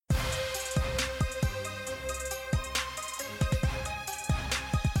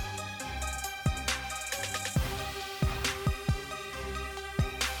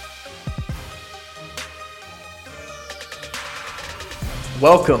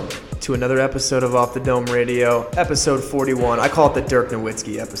Welcome to another episode of Off the Dome Radio, episode 41. I call it the Dirk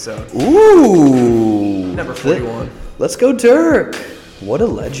Nowitzki episode. Ooh. Number 41. Let's go, Dirk. What a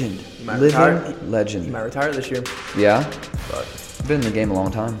legend. Legend. He might retire this year. Yeah? But Been in the game a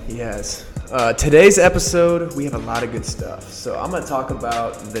long time. he has. Today's episode, we have a lot of good stuff. So I'm going to talk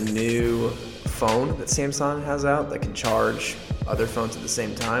about the new phone that Samsung has out that can charge other phones at the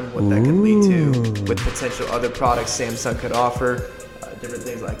same time, what that could lead to with potential other products Samsung could offer, different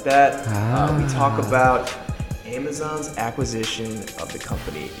things like that. We talk about Amazon's acquisition of the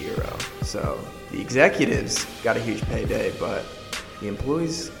company Eero. So the executives got a huge payday, but the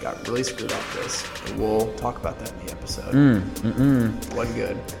employees got really screwed off this. And we'll talk about that in the episode. Wasn't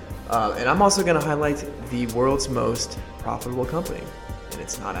good. And I'm also going to highlight the world's most profitable company. And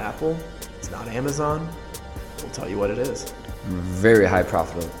it's not Apple. It's not Amazon. We'll tell you what it is. Very high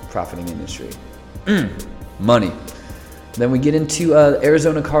profiting industry. Money. Then we get into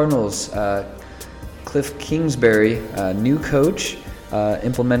Arizona Cardinals. Cliff Kingsbury, new coach,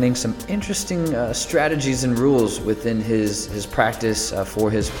 implementing some interesting strategies and rules within his practice for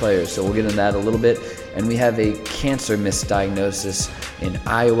his players. So we'll get into that a little bit. And we have a cancer misdiagnosis in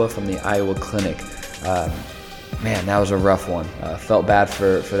Iowa from the Iowa Clinic. Man, that was a rough one. Felt bad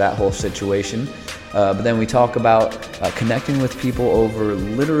for that whole situation. But then we talk about connecting with people over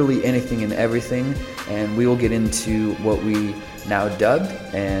literally anything and everything. And we will get into what we now dubbed,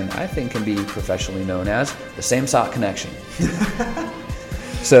 and I think can be professionally known as, the Same Sock Connection.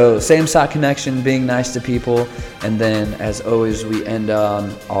 So, Same Sock Connection, being nice to people. And then, as always, we end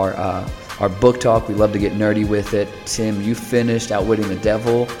on our book talk. We love to get nerdy with it. Tim, you finished Outwitting the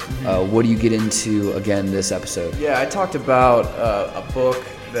Devil. What do you get into again this episode? Yeah, I talked about a book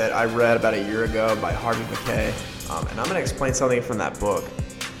that I read about a year ago by Harvey Mackay, and I'm going to explain something from that book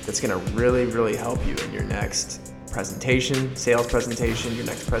that's going to really, really help you in your next presentation, sales presentation, your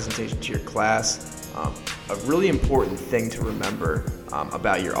next presentation to your class. A really important thing to remember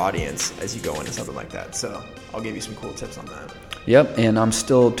about your audience as you go into something like that. So I'll give you some cool tips on that. Yep, and I'm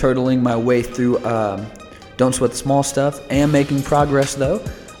still turtling my way through Don't Sweat the Small Stuff. Am making progress though.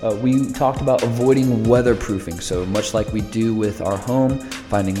 We talked about avoiding weatherproofing. So much like we do with our home,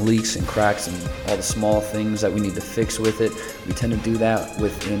 finding leaks and cracks and all the small things that we need to fix with it, we tend to do that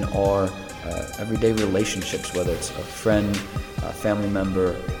within our everyday relationships, whether it's a friend, a family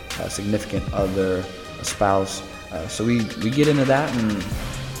member, a significant other, a spouse. So we get into that and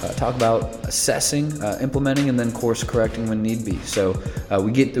talk about assessing, implementing, and then course correcting when need be. So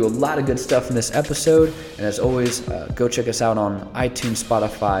we get through a lot of good stuff in this episode. And as always, go check us out on iTunes,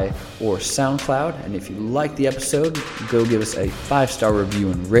 Spotify, or SoundCloud. And if you like the episode, go give us a 5-star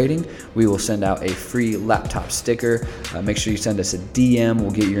review and rating. We will send out a free laptop sticker. Make sure you send us a DM. We'll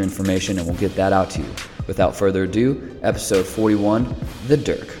get your information and we'll get that out to you. Without further ado, episode 41, The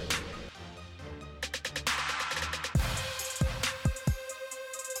Dirk.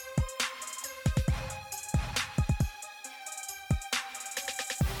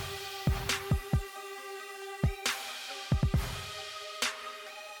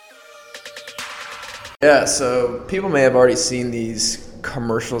 Yeah, so people may have already seen these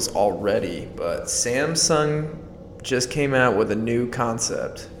commercials already, but Samsung just came out with a new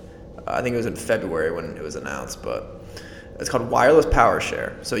concept. I think it was in February when it was announced, but it's called wireless power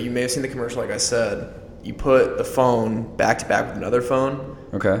share. So you may have seen the commercial, like I said. You put the phone back to back with another phone,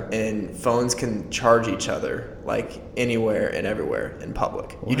 Okay. and phones can charge each other like anywhere and everywhere in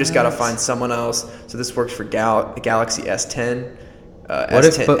public. You just got to find someone else. So this works for Galaxy S10,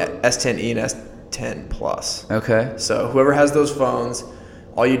 S10e, and S10 Plus. Okay. So whoever has those phones,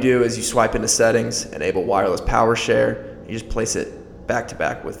 all you do is you swipe into settings, enable wireless power share. You just place it back to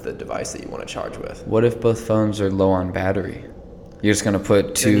back with the device that you want to charge with. What if both phones are low on battery? You're just gonna put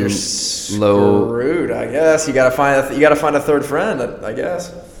Then two you're low. screwed, I guess. You gotta find a third friend, I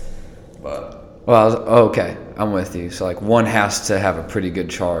guess. But Well, okay, I'm with you. So like one has to have a pretty good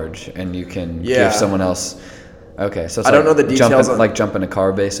charge, and you can Yeah. give someone else. Okay, so it's I don't know the details jump in a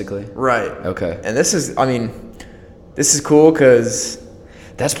car, basically. right. Okay, And this is cool because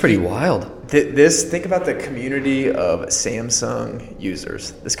that's pretty wild. think about the community of Samsung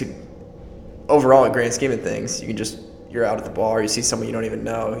users. This could, overall, in grand scheme of things, you're out at the bar, you see someone you don't even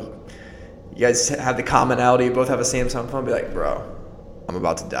know. You guys have the commonality, you both have a Samsung phone, be like, bro, I'm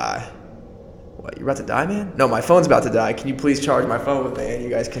about to die. What, you're about to die, man? No, my phone's about to die. Can you please charge my phone with me? And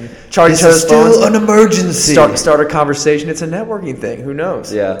you guys can charge each other's phones. Still an emergency. Start a conversation. It's a networking thing. Who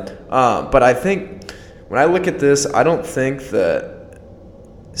knows? Yeah. But I think when I look at this, I don't think that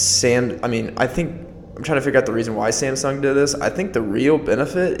I think I'm trying to figure out the reason why Samsung did this. I think the real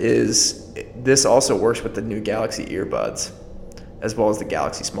benefit is this also works with the new Galaxy earbuds. as well as the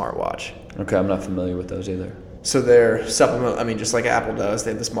Galaxy smartwatch. Okay, I'm not familiar with those either. So they're supplement. I mean, just like Apple does,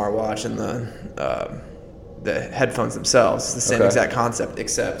 they have the smartwatch and the headphones themselves. It's the same exact concept,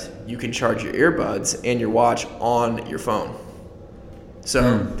 except you can charge your earbuds and your watch on your phone.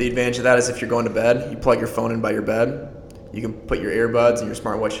 So the advantage of that is if you're going to bed, you plug your phone in by your bed. You can put your earbuds and your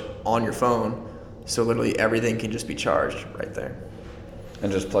smartwatch on your phone. So literally everything can just be charged right there.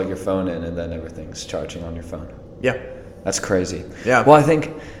 And just plug your phone in and then everything's charging on your phone. Yeah. That's crazy. Yeah. Well, I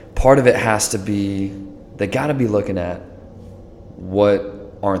think part of it has to be, they got to be looking at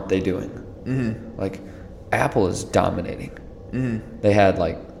what aren't they doing. Mm-hmm. Like, Apple is dominating. Mm-hmm. They had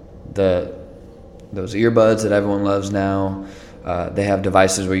like those earbuds that everyone loves now. They have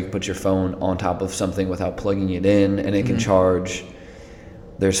devices where you can put your phone on top of something without plugging it in, and it can charge.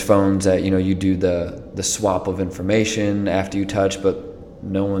 There's phones that you do the swap of information after you touch, but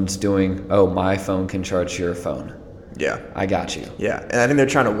no one's doing. Oh, my phone can charge your phone. Yeah, I got you. Yeah, and I think they're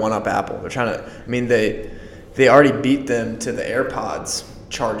trying to one up Apple. They're trying to. I mean, they already beat them to the AirPods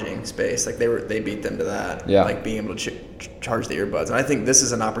charging space. Like they beat them to that. Yeah. Like being able to charge the earbuds. And I think this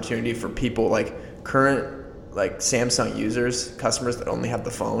is an opportunity for people like current like Samsung users, customers that only have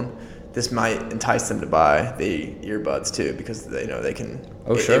the phone. This might entice them to buy the earbuds too, because they can.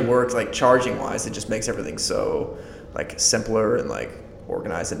 Oh, sure. It works like charging wise. It just makes everything so like simpler and like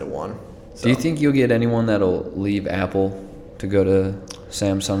organized into one. So. Do you think you'll get anyone that'll leave Apple to go to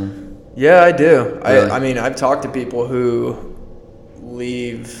Samsung? Yeah, I do. Really? I mean, I've talked to people who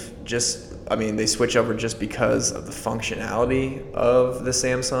leave they switch over just because of the functionality of the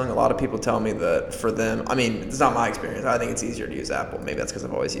Samsung. A lot of people tell me that for them, I mean, it's not my experience. I think it's easier to use Apple. Maybe that's because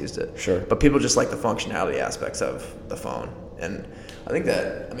I've always used it. Sure. But people just like the functionality aspects of the phone. And I think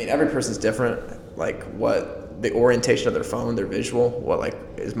that, every person's different, like what the orientation of their phone, their visual, what like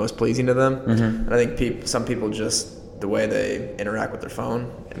is most pleasing to them. Mm-hmm. And I think some people just, the way they interact with their phone,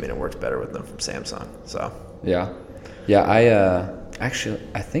 it works better with them from Samsung. So. Yeah.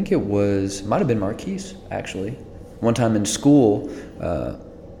 I think might have been Marquise, actually. One time in school,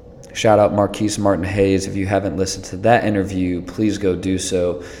 shout out Marquise Martin Hayes. If you haven't listened to that interview, please go do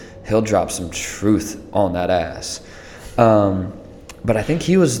so. He'll drop some truth on that ass. But I think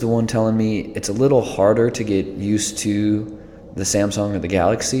he was the one telling me it's a little harder to get used to the Samsung or the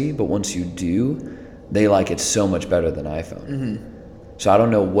Galaxy, but once you do, they like it so much better than iPhone. Mm-hmm. So I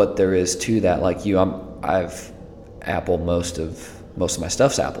don't know what there is to that. Like you, I've Apple, most of my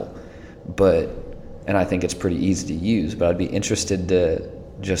stuff's Apple, and I think it's pretty easy to use, but I'd be interested to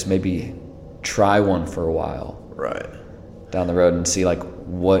just maybe try one for a while right down the road and see like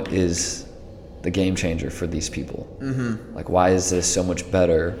what is the game changer for these people. Mm-hmm. Like, why is this so much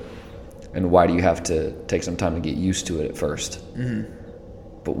better, and why do you have to take some time to get used to it at first? Mm-hmm.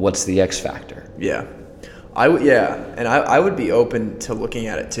 But what's the X factor? Yeah, I would be open to looking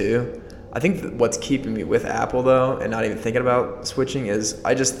at it too. I think what's keeping me with Apple, though, and not even thinking about switching is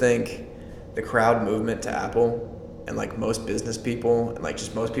I just think the crowd movement to Apple and, like, most business people and, like,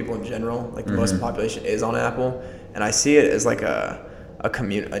 just most people in general, like, the most of the population is on Apple. And I see it as, like,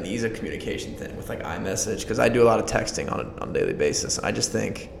 an ease of communication thing with, like, iMessage, because I do a lot of texting on a daily basis. And I just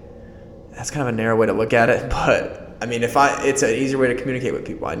think that's kind of a narrow way to look at it. But, it's an easier way to communicate with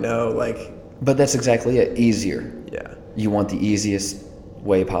people. I know, like... But that's exactly it. Easier. Yeah. You want the easiest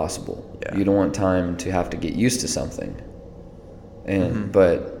way possible. Yeah. You don't want time to have to get used to something. And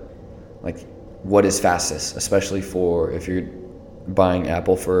but like, what is fastest, especially for if you're buying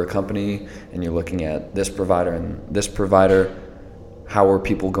Apple for a company and you're looking at this provider and this provider, how are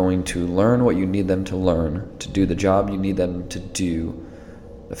people going to learn what you need them to learn to do the job you need them to do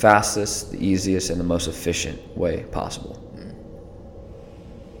the fastest, the easiest, and the most efficient way possible?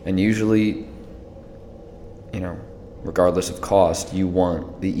 And usually, regardless of cost, you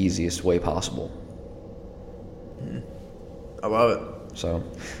want the easiest way possible. I love it. So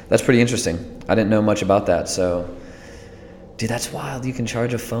that's pretty interesting. I didn't know much about that. So, dude, that's wild. You can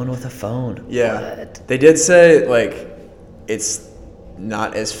charge a phone with a phone. Yeah. What? They did say, like, it's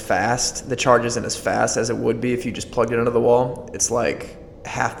not as fast. The charge isn't as fast as it would be if you just plugged it into the wall. It's like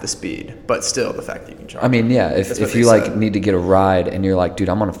half the speed, but still the fact that you can charge. If you like need to get a ride and you're like, dude,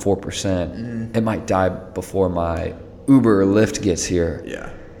 I'm on a 4%, it might die before my Uber or Lyft gets here.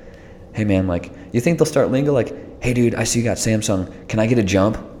 Yeah. Hey man, like, you think they'll start lingo like, hey dude, I see you got Samsung, can I get a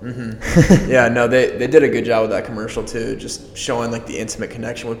jump? Mm-hmm. Yeah, no, they did a good job with that commercial too, just showing like the intimate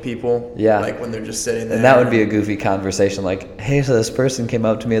connection with people. Yeah. Like when they're just sitting there. And that would be a goofy conversation, like, hey, so this person came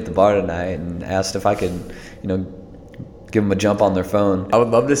up to me at the bar tonight and asked if I could, give them a jump on their phone. I would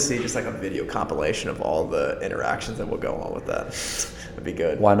love to see just like a video compilation of all the interactions that will go on with that. That'd be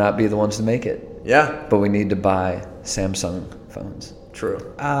good. Why not be the ones to make it? Yeah. But we need to buy Samsung phones. True.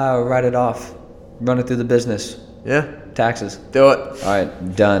 Write it off. Run it through the business. Yeah. Taxes. Do it. All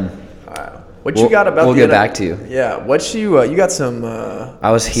right, done. All right. What you got about we'll the get back to you. Yeah. What you got some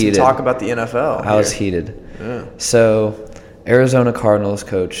I was heated. some talk about the NFL. I was heated. Yeah. So, Arizona Cardinals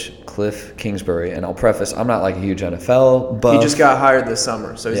coach Cliff Kingsbury, and I'll preface, I'm not like a huge NFL buff. He just got hired this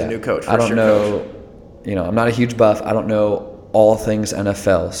summer, so he's a new coach. I don't know, I'm not a huge buff. I don't know all things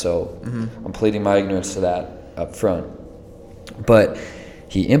NFL, so I'm pleading my ignorance to that up front. But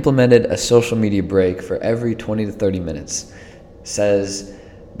he implemented a social media break for every 20 to 30 minutes. Says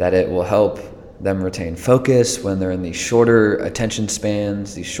that it will help them retain focus when they're in these shorter attention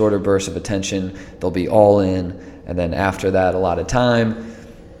spans, these shorter bursts of attention. They'll be all in, and then after that, a lot of time.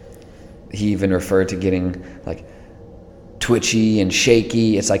 He even referred to getting like twitchy and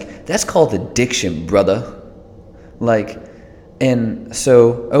shaky. It's like, that's called addiction, brother. Like, and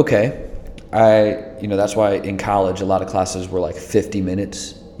so, okay, that's why in college a lot of classes were like 50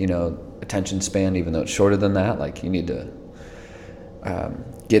 minutes, attention span, even though it's shorter than that. Like, you need to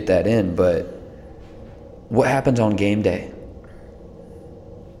get that in. But what happens on game day?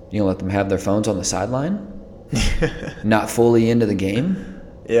 You let them have their phones on the sideline? Not fully into the game?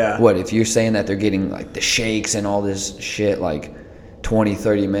 Yeah. What, if you're saying that they're getting like the shakes and all this shit like 20,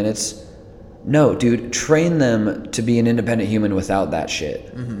 30 minutes? No, dude, train them to be an independent human without that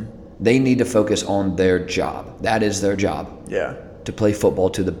shit. Mm-hmm. They need to focus on their job. That is their job. Yeah. To play football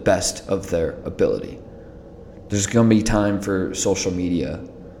to the best of their ability. There's going to be time for social media,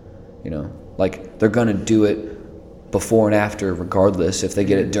 like they're going to do it before and after regardless. If they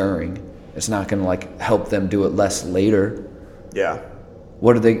get it during, it's not going to like help them do it less later. Yeah.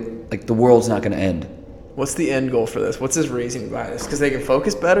 What are they, like, the world's not going to end. What's the end goal for this? What's his reasoning behind this? Because they can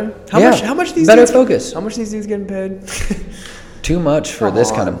focus better? How much these better dudes, focus. How much these dudes getting paid? Too much for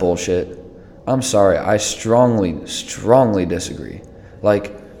this kind of bullshit. I'm sorry. I strongly, strongly disagree.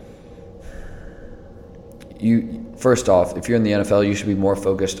 Like, first off, if you're in the NFL, you should be more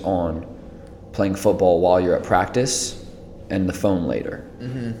focused on playing football while you're at practice and the phone later.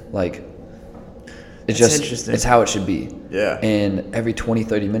 Mm-hmm. Like, it's how it should be. Yeah. And every 20,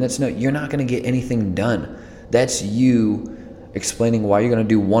 30 minutes, no, you're not going to get anything done. That's you explaining why you're going to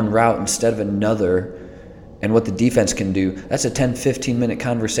do one route instead of another and what the defense can do. That's a 10, 15-minute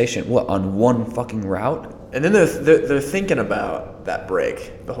conversation. What, on one fucking route? And then they're thinking about that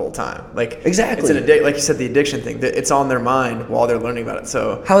break the whole time. Like, exactly. It's like you said, the addiction thing. It's on their mind while they're learning about it.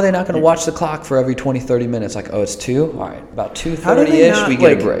 So how are they not going to watch the clock for every 20, 30 minutes? Like, it's 2? All right, about 2:30-ish, we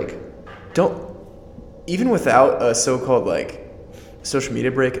get a break. Even without a so-called like social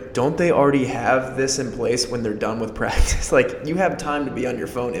media break, don't they already have this in place when they're done with practice? Like, you have time to be on your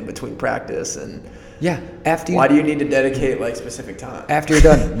phone in between practice, and why do you need to dedicate like specific time? After you're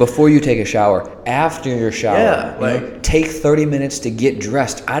done, before you take a shower, after your shower, take 30 minutes to get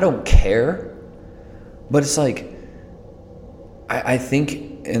dressed. I don't care, but it's like, I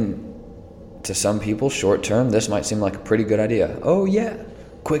think to some people, short term, this might seem like a pretty good idea. Oh yeah,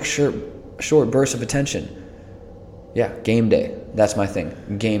 quick short burst of attention. Yeah, game day. That's my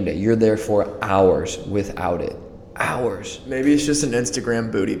thing. Game day. You're there for hours without it. Hours. Maybe it's just an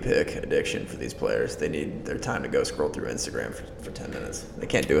Instagram booty pic addiction for these players. They need their time to go scroll through Instagram for 10 minutes. They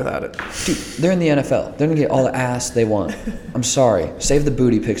can't do without it. Dude, they're in the NFL. They're going to get all the ass they want. I'm sorry. Save the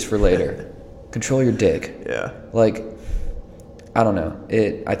booty pics for later. Control your dick. Yeah. Like, I don't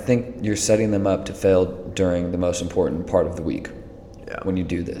know. I think you're setting them up to fail during the most important part of the week. Yeah. When you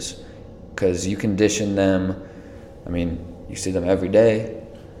do this. Because you condition them, you see them every day,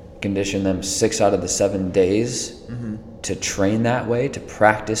 condition them 6 out of the 7 days to train that way, to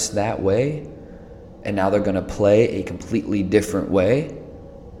practice that way, and now they're going to play a completely different way.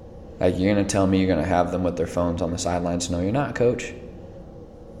 Like, you're going to tell me you're going to have them with their phones on the sidelines? No, you're not, coach.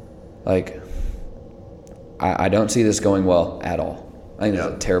 Like, I don't see this going well at all. I think it's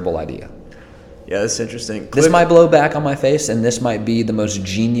a terrible idea. Yeah, that's interesting. This might blow back on my face, and this might be the most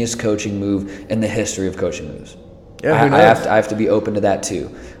genius coaching move in the history of coaching moves. Yeah, I have to be open to that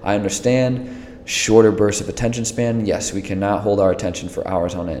too. I understand shorter bursts of attention span. Yes, we cannot hold our attention for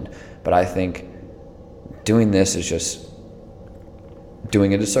hours on end. But I think doing this is just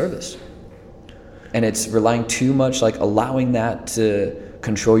doing a disservice. And it's relying too much, like allowing that to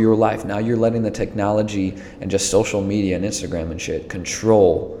control your life. Now you're letting the technology and just social media and Instagram and shit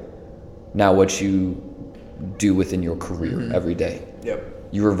control now what you do within your career every day. Yep.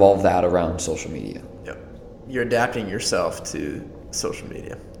 You revolve that around social media. Yep. You're adapting yourself to social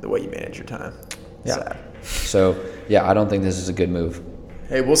media, the way you manage your time. Yeah. Sad. So, I don't think this is a good move.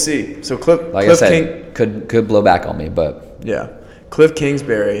 Hey, we'll see. So Cliff could blow back on me, but Cliff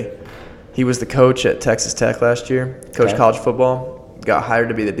Kingsbury He was the coach at Texas Tech last year, coached college football, got hired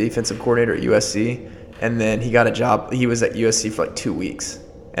to be the defensive coordinator at USC, and then he got a job. He was at USC for like 2 weeks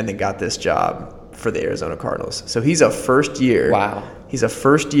and then got this job for the Arizona Cardinals. So he's a first-year. Wow. He's a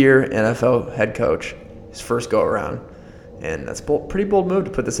first-year NFL head coach, his first go-around. And that's a pretty bold move to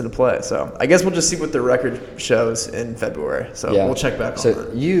put this into play. So I guess we'll just see what the record shows in February. So we'll check back on that.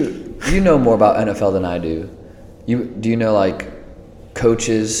 So you know more about NFL than I do. Do you know like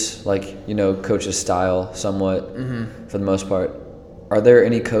coaches, like you know coaches' style somewhat for the most part? Are there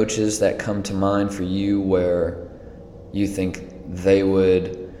any coaches that come to mind for you where you think they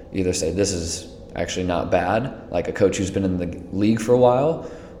would either say this is actually not bad, like a coach who's been in the league for a while,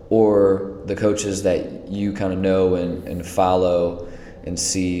 or the coaches that you kind of know and follow and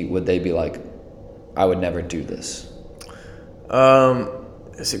see, would they be like, I would never do this?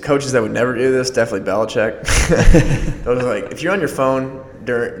 So coaches that would never do this, definitely Belichick. Those are like, if you're on your phone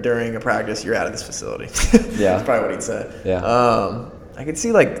during a practice, you're out of this facility. Yeah. That's probably what he'd say. Yeah. I could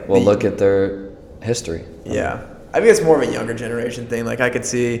see like... Well, look at their history. Yeah. I think it's more of a younger generation thing. Like I could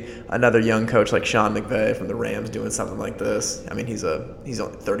see another young coach like Sean McVay from the Rams doing something like this. I mean, he's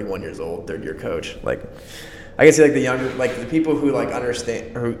only 31 years old, third-year coach. Like I could see like the younger, like the people who like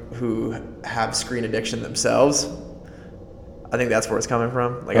understand or who have screen addiction themselves. I think that's where it's coming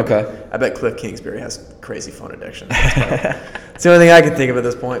from. Like I bet Cliff Kingsbury has crazy phone addiction. It's the only thing I can think of at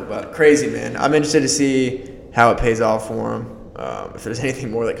this point. But crazy, man. I'm interested to see how it pays off for him. If there's anything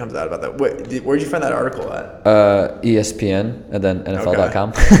more that comes out about that. Where'd you find that article at? ESPN and then NFL.com.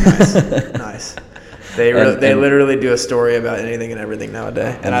 Okay. Nice. They literally do a story about anything and everything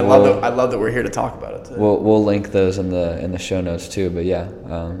nowadays, and I love that we're here to talk about it too. We'll link those in the show notes too. But yeah,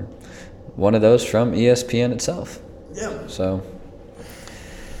 one of those from ESPN itself. Yeah. So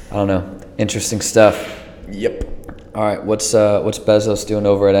I don't know. Interesting stuff. Yep. All right. What's Bezos doing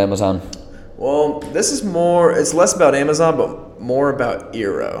over at Amazon? Well, this is it's less about Amazon, but more about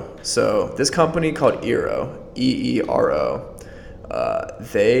Eero. So this company called Eero, EERO,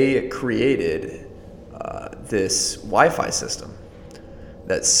 they created this Wi-Fi system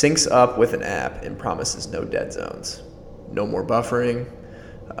that syncs up with an app and promises no dead zones, no more buffering,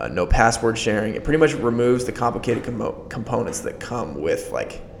 no password sharing. It pretty much removes the complicated components that come with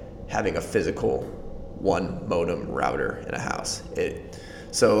like having a physical one modem router in a house.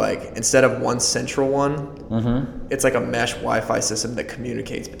 So like instead of one central one, it's like a mesh Wi-Fi system that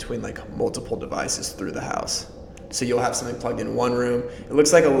communicates between like multiple devices through the house. So you'll have something plugged in one room. It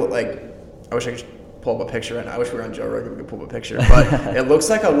looks like I wish I could pull up a picture right now. I wish we were on Joe Rogan, we could pull up a picture. But it looks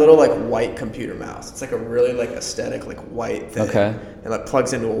like a little like white computer mouse. It's like a really like aesthetic like white thing. Okay. And it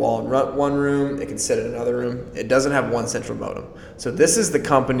plugs into a wall in one room. It can sit in another room. It doesn't have one central modem. So this is the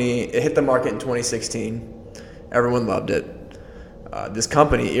company. It hit the market in 2016. Everyone loved it. This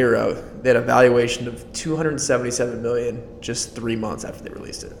company, Eero, they had a valuation of $277 million just 3 months after they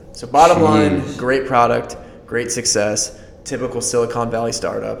released it. So bottom line, great product, great success, typical Silicon Valley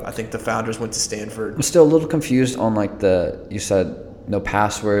startup. I think the founders went to Stanford. I'm still a little confused on like you said no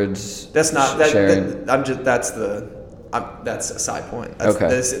passwords. That's not sharing. That's a side point.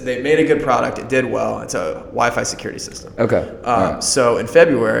 They made a good product. It did well. It's a Wi-Fi security system. Okay. Right. So in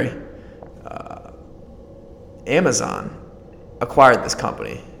February, Amazon acquired this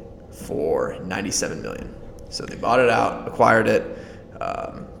company for $97 million. So they bought it out, acquired it,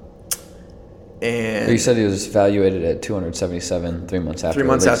 and you said it was valuated at $277 3 months after. 3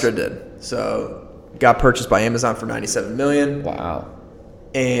 months after it did. So got purchased by Amazon for $97 million. Wow.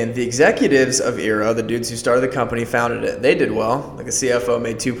 And the executives of Eero, the dudes who started the company, founded it. They did well. Like the CFO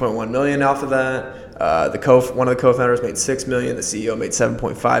made $2.1 million off of that. One of the co-founders made $6 million. The CEO made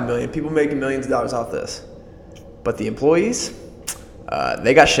 $7.5 million. People making millions of dollars off this. But the employees,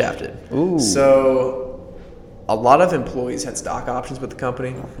 they got shafted. Ooh. So a lot of employees had stock options with the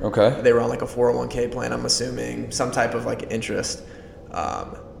company. Okay. They were on like a 401k plan, I'm assuming, some type of like interest.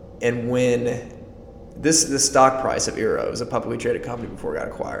 And when this stock price of Eero, it was a publicly traded company before it got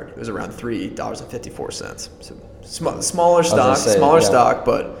acquired, it was around $3.54. So smaller stock,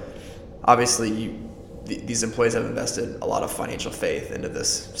 but obviously these employees have invested a lot of financial faith into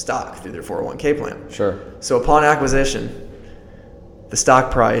this stock through their 401k plan. Sure. So upon acquisition, the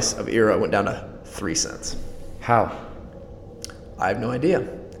stock price of Eero went down to 3 cents. How? I have no idea.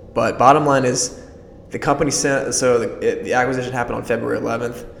 But bottom line is the company the acquisition happened on February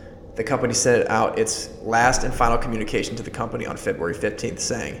 11th. The company sent out its last and final communication to the company on February 15th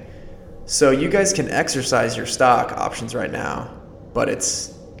saying, so you guys can exercise your stock options right now, but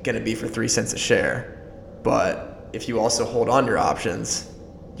it's going to be for 3 cents a share. But if you also hold on to your options,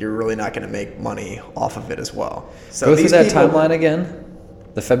 you're really not going to make money off of it as well. So go through that timeline again.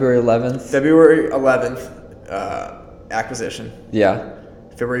 The February 11th? February 11th acquisition. Yeah.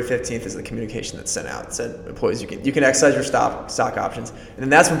 February 15th is the communication that's sent out. It said, employees, you can exercise your stock options. And then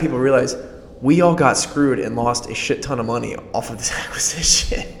that's when people realize we all got screwed and lost a shit ton of money off of this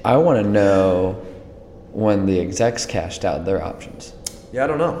acquisition. I want to know when the execs cashed out their options. Yeah, I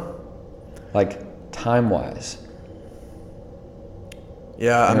don't know. Like, time-wise.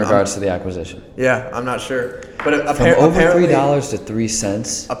 Yeah, in regards to the acquisition. Yeah, I'm not sure. But from over $3 to 3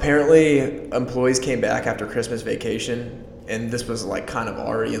 cents. Apparently, employees came back after Christmas vacation, and this was like kind of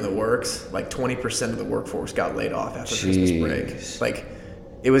already in the works. Like 20% of the workforce got laid off after Christmas break. Like,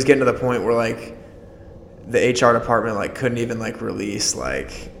 it was getting to the point where like the HR department like couldn't even like release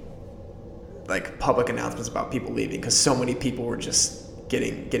like public announcements about people leaving because so many people were just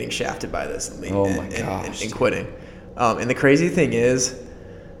getting shafted by this and leaving and quitting. And the crazy thing is,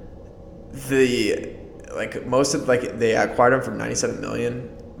 they acquired them for $97 million,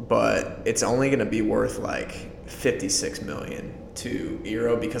 but it's only going to be worth like $56 million to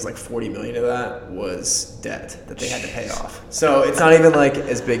Eero because like $40 million of that was debt that they had to pay off. So it's not even like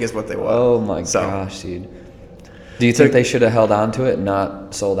as big as what they want. Oh my gosh, dude. Do you think they should have held on to it and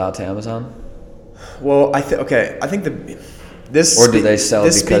not sold out to Amazon? Well, I think this. Or did they sell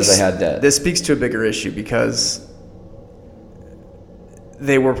because they had debt? This speaks to a bigger issue because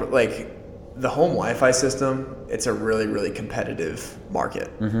they were like the home Wi-Fi system. It's a really, really competitive market.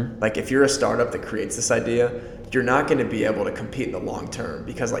 Mm-hmm. Like if you're a startup that creates this idea, you're not going to be able to compete in the long term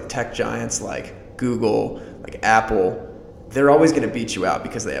because like tech giants like Google, like Apple, they're always going to beat you out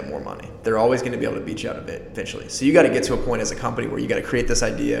because they have more money. They're always going to be able to beat you out of it eventually. So you got to get to a point as a company where you got to create this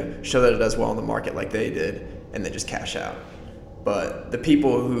idea, show that it does well in the market like they did, and then just cash out. But the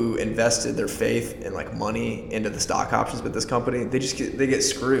people who invested their faith and like money into the stock options with this company, they get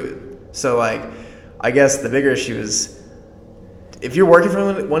screwed. So like, I guess the bigger issue is if you're working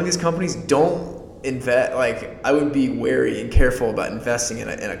for one of these companies, don't invest. Like I would be wary and careful about investing in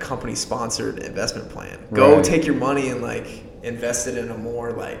a company sponsored investment plan. Go take your money and like invest it in a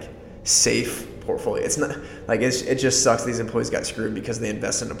more like safe portfolio. It's not like it just sucks these employees got screwed because they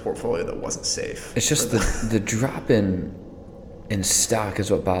invested in a portfolio that wasn't safe. It's just the drop in stock is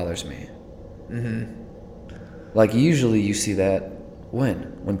what bothers me. Mm-hmm. Like usually you see that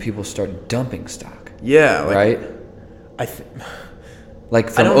when people start dumping stock. Yeah. Right. Like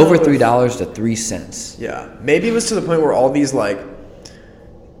from over $3 to 3 cents. Yeah. Maybe it was to the point where all these like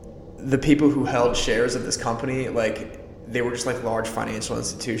the people who held shares of this company, like they were just like large financial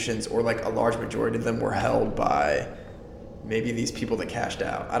institutions, or like a large majority of them were held by maybe these people that cashed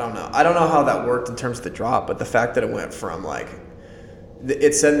out. I don't know how that worked in terms of the drop, but the fact that it went from like,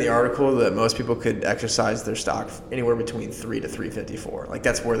 it said in the article that most people could exercise their stock anywhere between $3 to $3.54. Like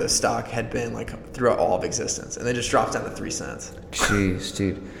that's where the stock had been like throughout all of existence, and then just dropped down to 3 cents. Jeez,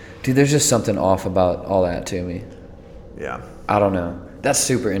 dude, there's just something off about all that to me. Yeah, I don't know. That's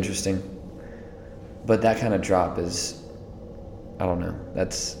super interesting, but that kind of drop is, I don't know. I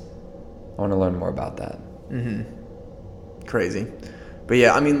want to learn more about that. Mm-hmm. Crazy, but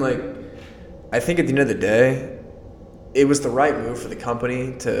yeah, I mean, like, I think at the end of the day, it was the right move for the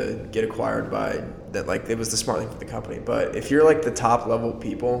company to get acquired by that. Like it was the smart thing for the company. But if you're like the top level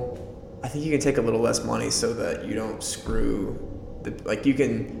people, I think you can take a little less money so that you don't screw like you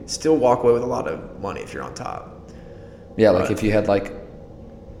can still walk away with a lot of money if you're on top. Yeah. Like if you had like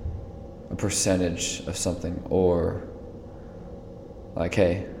a percentage of something, or like,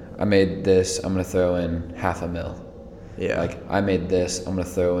 hey, I made this, I'm going to throw in $500,000. Yeah. Like I made this, I'm going to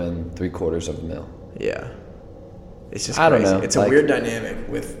throw in $750,000. Yeah. It's just crazy. I don't know. It's a weird dynamic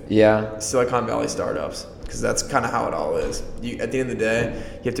with Silicon Valley startups, because that's kind of how it all is. At the end of the day,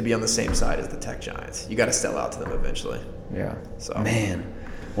 you have to be on the same side as the tech giants. You got to sell out to them eventually. Yeah. So man,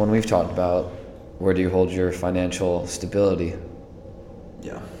 when we've talked about where do you hold your financial stability.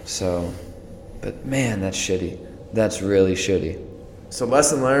 Yeah. So, but man, that's shitty. That's really shitty. So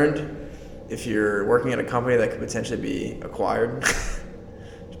lesson learned: if you're working at a company that could potentially be acquired,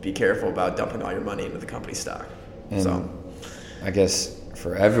 be careful about dumping all your money into the company stock. And so, I guess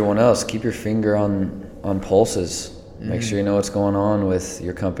for everyone else, keep your finger on pulses. Make sure you know what's going on with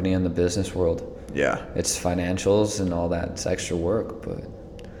your company and the business world. Yeah. It's financials and all that. It's extra work, but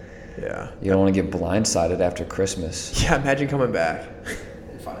yeah, you don't want to get blindsided after Christmas. Yeah, imagine coming back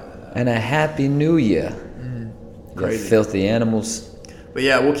and finding that out. And a happy new year. Crazy. You filthy animals. But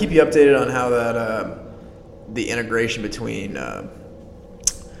yeah, we'll keep you updated on how that the integration between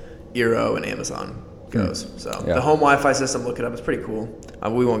Eero and Amazon goes. So the home Wi-Fi system, look it up. It's pretty cool.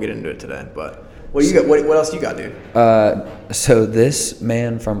 We won't get into it today, but what you got? What else you got, dude? So this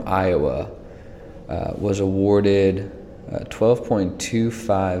man from Iowa was awarded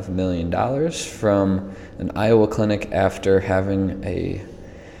 $12.25 million from an Iowa clinic after having a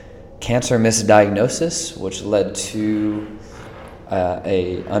cancer misdiagnosis, which led to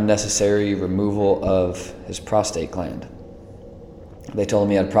a unnecessary removal of his prostate gland. They told him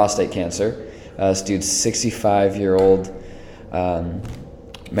he had prostate cancer. This dude's 65-year-old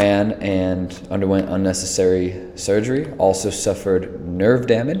man and underwent unnecessary surgery. Also suffered nerve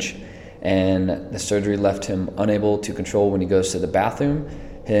damage, and the surgery left him unable to control when he goes to the bathroom.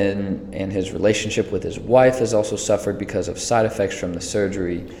 And his relationship with his wife has also suffered because of side effects from the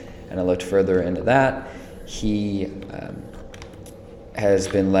surgery. And I looked further into that. He has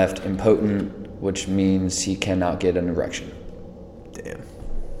been left impotent, which means he cannot get an erection. Damn.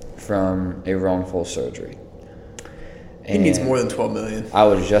 From a wrongful surgery. He needs more than 12 million. I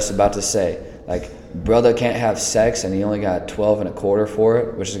was just about to say, like, brother can't have sex and he only got 12 and a quarter for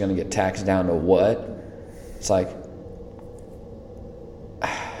it, which is going to get taxed down to what? It's like,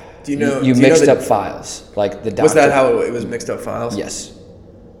 do you know you mixed up files. Like the doctor. Was that how it was mixed up files? Yes.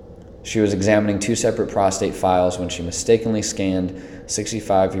 She was examining 2 separate prostate files when she mistakenly scanned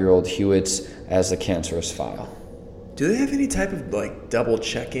 65-year-old Hewitt's as a cancerous file. Do they have any type of like double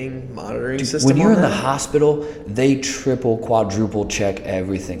checking monitoring system? When you're on in the that? hospital, they triple, quadruple check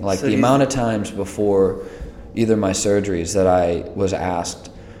everything. Like So the amount of times before either my surgeries that I was asked,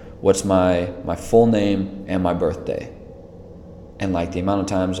 what's my full name and my birthday? And like the amount of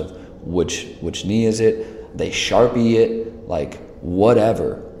times of which knee is it? They Sharpie it, like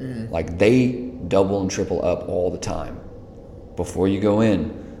whatever. Mm-hmm. Like they double and triple up all the time. Before you go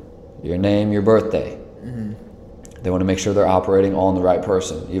in, your name, your birthday. Mm-hmm. They want to make sure they're operating on the right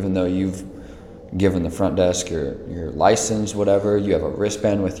person, even though you've given the front desk your license, whatever. You have a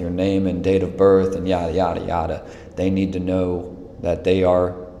wristband with your name and date of birth and yada, yada, yada. They need to know that they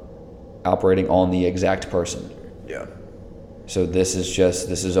are operating on the exact person. Yeah. So this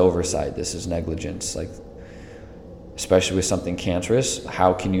is oversight. This is negligence. Like, especially with something cancerous,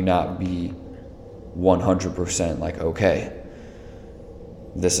 how can you not be 100% like, okay,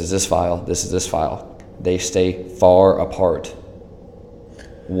 this is this file, this is this file. They stay far apart.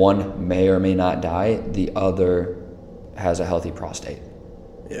 One may or may not die. The other has a healthy prostate.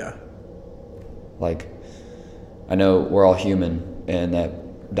 Yeah. Like, I know we're all human, and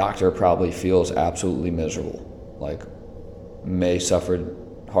that doctor probably feels absolutely miserable. Like, may suffered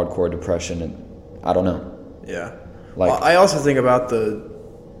hardcore depression, and I don't know. Yeah. Like, well, I also think about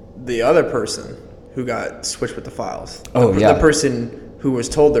the other person who got switched with the files. Oh, yeah. The person who was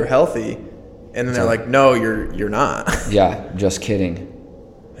told they're healthy. And then they're like, no, you're not. Yeah, just kidding.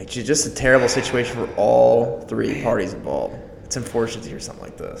 Like, just a terrible situation for all 3 parties involved. It's unfortunate to hear something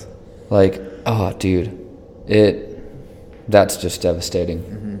like this. Like, oh, dude, that's just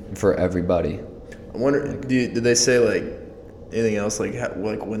devastating for everybody. I wonder, did they say like anything else,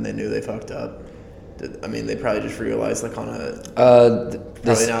 like when they knew they fucked up? They probably just realized like on a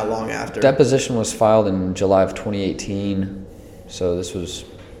probably not long after. Deposition was filed in July of 2018, so this was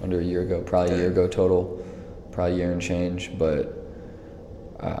under a year ago, probably a year ago total, probably a year and change. But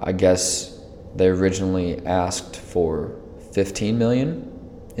I guess they originally asked for $15 million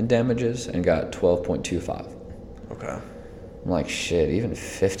in damages and got 12.25. Okay. I'm like, shit, even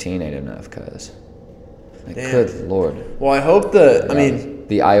 15 ain't enough, cuz. Like, damn. Good Lord. Well, I hope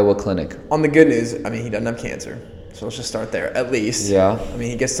the Iowa clinic. On the good news, he doesn't have cancer, so let's just start there at least. Yeah.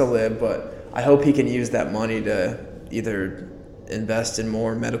 He gets to live, but I hope he can use that money to either invest in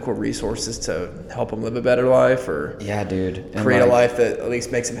more medical resources to help him live a better life, or yeah, dude, and create a life that at least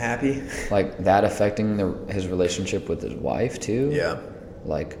makes him happy. Like that affecting his relationship with his wife too. Yeah,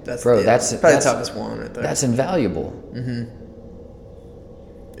 like that's probably the toughest one right there. That's invaluable. Mm-hmm.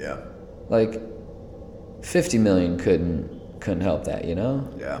 Yeah, like 50 million couldn't help that, you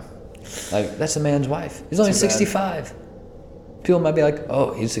know? Yeah, like that's a man's wife. He's only 65. People might be like,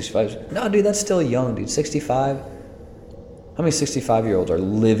 oh, he's 65. No, dude, that's still young, dude. 65. How many 65-year-olds are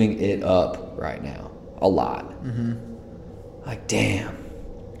living it up right now? A lot. Mm-hmm. Like, damn.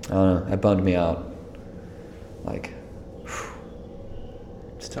 I don't know. That bummed me out. Like, whew.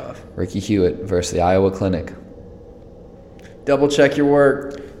 It's tough. Ricky Hewitt versus the Iowa Clinic. Double check your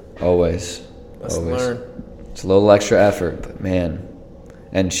work. Always. Lesson learned. It's a little extra effort, but man.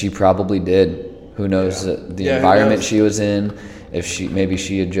 And she probably did. Who knows the environment she was in. If she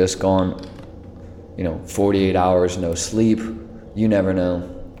had just gone 48 hours, no sleep. You never know.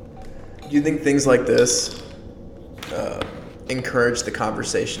 Do you think things like this encourage the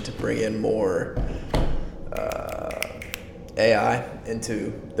conversation to bring in more AI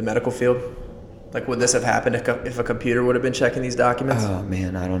into the medical field? Like, would this have happened if a computer would have been checking these documents? Oh,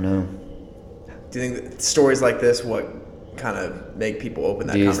 man, I don't know. Do you think that stories like this, what kind of make people open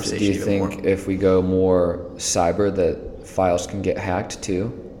that Do conversation you even more. think if we go more cyber that files can get hacked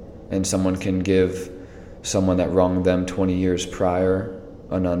too, and someone can give someone that wronged them 20 years prior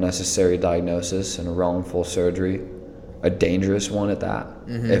an unnecessary diagnosis and a wrongful surgery, a dangerous one at that,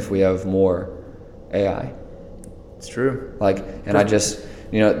 if we have more AI? It's true. Like, and I just,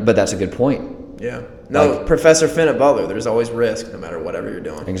 but that's a good point. Yeah. No, Like, Professor Finn at Butler, there's always risk no matter whatever you're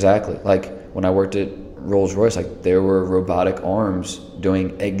doing. Exactly. Like when I worked at Rolls-Royce, like there were robotic arms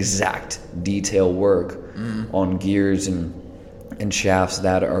doing exact detail work on gears and shafts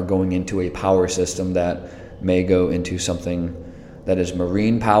that are going into a power system that may go into something that is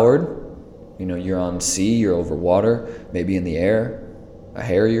marine powered. You're on sea, you're over water, maybe in the air, a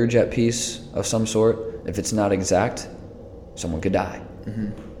Harrier jet piece of some sort. If it's not exact, someone could die.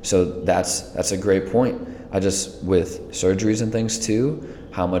 So that's a great point. With surgeries and things too,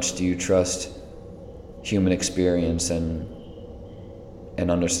 how much do you trust human experience and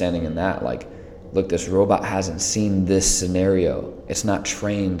understanding in that? Like, look, this robot hasn't seen this scenario. It's not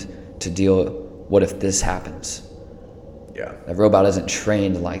trained to deal with what if this happens. Yeah. The robot isn't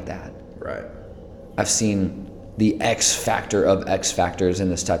trained like that. Right. I've seen the X factor of X factors in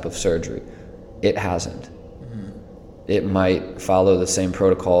this type of surgery. It hasn't. It might follow the same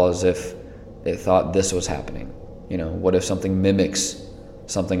protocol as if it thought this was happening. What if something mimics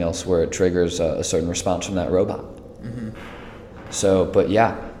something else where it triggers a certain response from that robot? So, but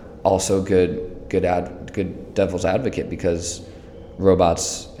yeah, also good devil's advocate, because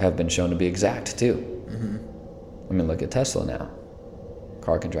robots have been shown to be exact too. I mean, look at Tesla now.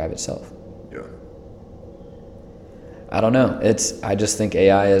 Car can drive itself. Yeah. I don't know. I just think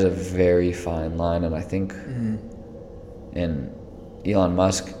AI is a very fine line, and I think, and Elon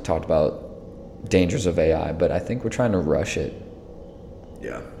Musk talked about dangers of AI, but I think we're trying to rush it.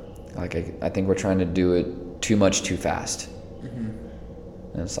 Yeah. Like, I think we're trying to do it too much too fast.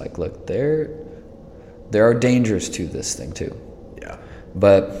 And it's like, look, there are dangers to this thing too. Yeah.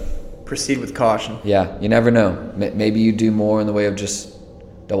 But proceed with caution. Yeah, you never know. Maybe you do more in the way of just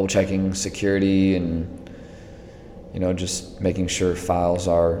double checking security and just making sure files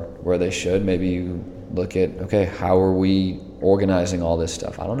are where they should. Maybe you look at, okay, how are we organizing all this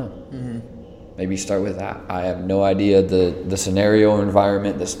stuff? I don't know. Maybe start with that. I have no idea the scenario or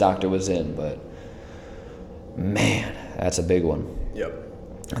environment this doctor was in, but man, that's a big one. Yep.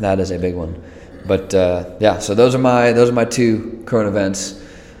 That is a big one. But yeah, so those are my two current events.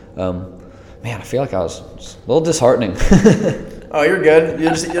 Man, I feel like I was a little disheartening. Oh, you're good. You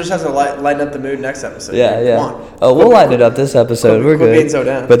just have to lighten up the mood next episode. Yeah. Come on. Oh, we'll lighten it up this episode. We're good. Being so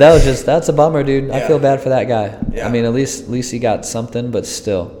down. But that's a bummer, dude. Yeah. I feel bad for that guy. Yeah. I mean, at least he got something, but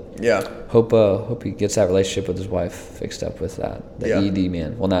still. Yeah. Hope he gets that relationship with his wife fixed up with that. The ED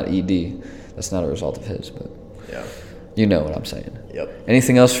man. Well, not ED. That's not a result of his, but yeah. You know what I'm saying. Yep.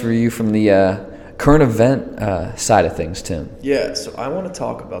 Anything else for you from the current event side of things, Tim? Yeah. So I want to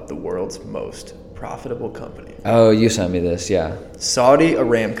talk about the world's most profitable company. Oh, you sent me this, yeah. Saudi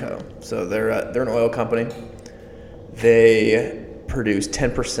Aramco. So they're an oil company. They produce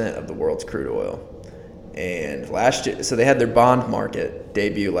 10% of the world's crude oil. And last year, so they had their bond market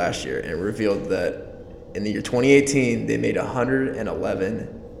debut last year, and it revealed that in the year 2018 they made $111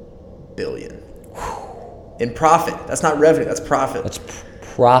 billion in profit. That's not revenue. That's profit. That's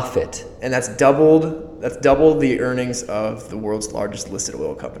profit. And that's doubled the earnings of the world's largest listed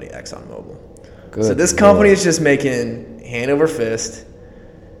oil company, ExxonMobil. Good So this company is just making hand over fist.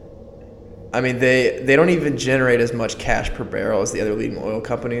 I mean, they don't even generate as much cash per barrel as the other leading oil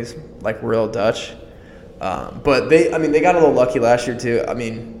companies, like Royal Dutch. But they got a little lucky last year too. I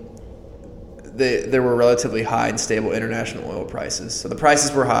mean, there were relatively high and stable international oil prices. So the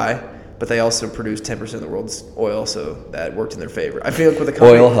prices were high, but they also produced 10% of the world's oil, so that worked in their favor. I feel like with a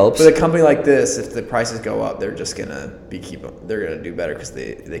company, oil helps. With a company like this, if the prices go up, they're just gonna they're gonna do better because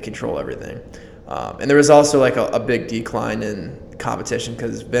they control everything. And there was also like a big decline in competition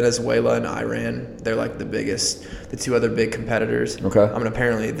because Venezuela and Iran, they're like the two other big competitors. Okay. I mean,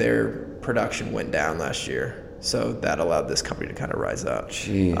 apparently their production went down last year, so that allowed this company to kind of rise up.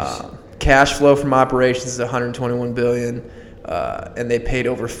 Jeez. Cash flow from operations is $121 billion, and they paid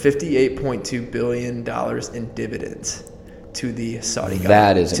over $58.2 billion in dividends to the Saudi government.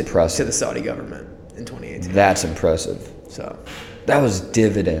 That is impressive. To the Saudi government in 2018. That's impressive. So that was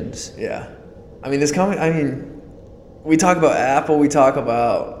dividends. yeah. I mean, this company, we talk about Apple, we talk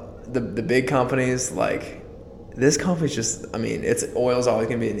about the big companies, like, this company's just, oil's always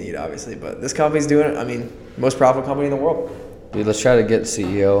going to be in need, obviously, but this company's doing it, most profitable company in the world. Dude, let's try to get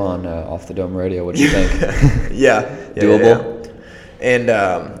CEO on Off the Dome Radio. What do you think? Yeah. Doable? Yeah. And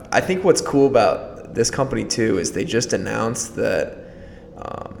I think what's cool about this company too is they just announced that.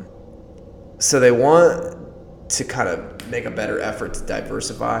 So they want to kind of make a better effort to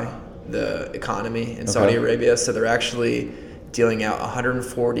diversify the economy in Saudi Arabia. So they're actually dealing out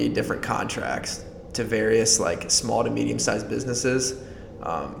 140 different contracts to various like small to medium-sized businesses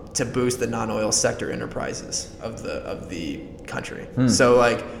to boost the non-oil sector enterprises of the country. So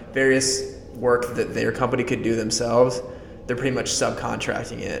like various work that their company could do themselves, they're pretty much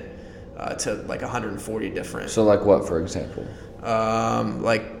subcontracting it to like 140 different. So like what, for example?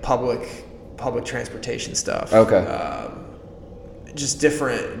 Like public transportation stuff. Okay. Just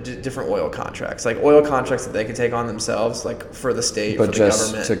different oil contracts, like oil contracts that they could take on themselves, like for the state, but for the just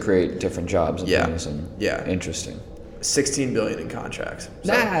government, to create different jobs and things. And interesting. $16 billion in contracts.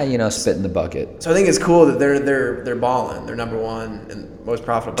 So, spit in the bucket. So I think it's cool that they're balling. They're number one and most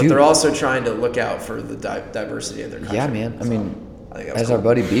profitable, but they're also trying to look out for the diversity of their country. Yeah, man. I mean, I think that's as cool. our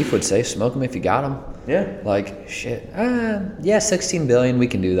buddy Beef would say, smoke them if you got them. Yeah. Like shit. $16 billion. We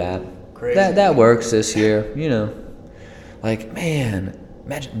can do that. Crazy. That works this year. Like, man,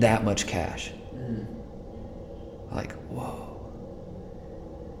 imagine that much cash. Like, whoa.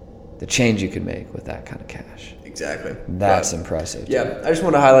 The change you could make with that kind of cash. Exactly. That's impressive. Yeah, I just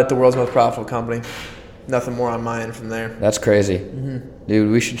want to highlight the world's most profitable company. Nothing more on my end from there. That's crazy.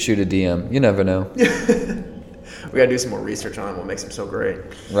 Dude, we should shoot a DM. You never know. We got to do some more research on what makes them so great.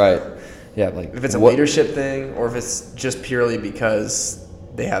 Right. Yeah, like if it's a leadership thing or if it's just purely because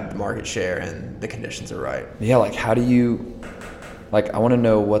they have the market share and the conditions are right. Yeah, like how do you, like I want to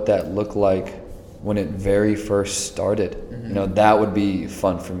know what that looked like when it very first started. That would be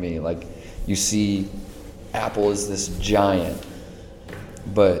fun for me. Like you see Apple is this giant,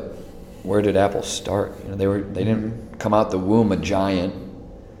 but where did Apple start? They didn't come out the womb a giant.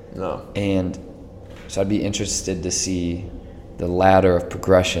 No. And so I'd be interested to see the ladder of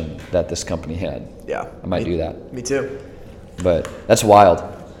progression that this company had. Yeah. I might do that. Me too. But that's wild.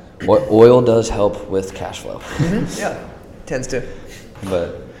 What oil does help with cash flow. Yeah, tends to.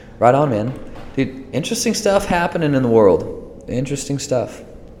 But right on, man. Dude, interesting stuff happening in the world. Interesting stuff.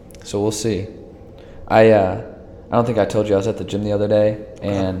 So we'll see. I don't think I told you I was at the gym the other day,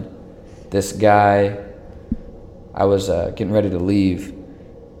 and this guy, I was getting ready to leave,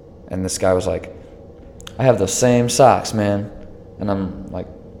 and this guy was like, I have those same socks, man. And I'm like,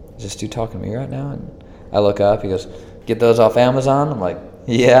 is this dude talking to me right now? And I look up, he goes, get those off Amazon? I'm like,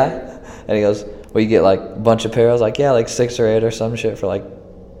 yeah. And he goes, well, you get like a bunch of pairs? I was like, yeah, like 6 or 8 or some shit for like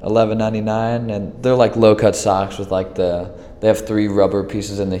 $11.99. And they're like low cut socks with like they have 3 rubber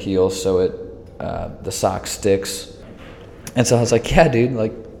pieces in the heel so the sock sticks. And so I was like, yeah, dude,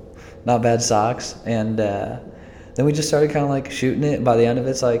 like not bad socks. And then we just started kind of like shooting it. And by the end of it,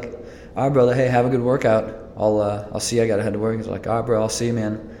 it's like, all right, brother, hey, have a good workout. I'll see you. I gotta head to work. He's like, all right, bro, I'll see you,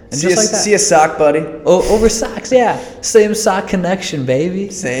 man. And just like that. See a sock, buddy. Oh, over socks, yeah. Same sock connection, baby.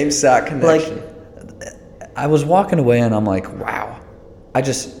 Same sock connection. Like, I was walking away and I'm like, wow.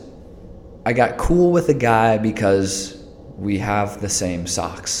 I got cool with a guy because we have the same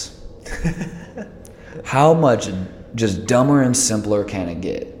socks. How much just dumber and simpler can it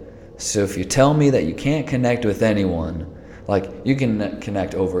get? So if you tell me that you can't connect with anyone, like you can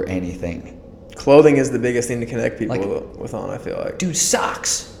connect over anything. Clothing is the biggest thing to connect people with on, I feel like. Dude,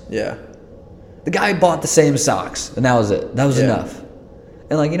 socks. Yeah. The guy bought the same socks, and that was it. That was enough.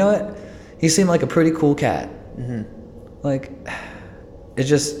 And like, you know what? He seemed like a pretty cool cat. Like,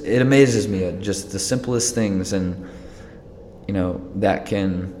 it amazes me, just the simplest things, and that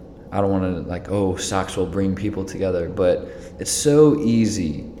can. I don't want to like, oh, socks will bring people together, but it's so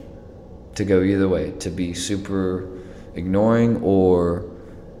easy to go either way, to be super ignoring or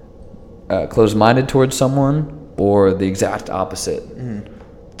closed-minded towards someone, or the exact opposite.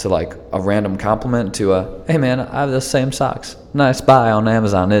 To like a random compliment to hey man, I have the same socks. Nice buy on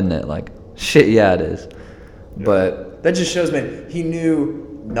Amazon, isn't it? Like, shit, yeah, it is. But that just shows, man, he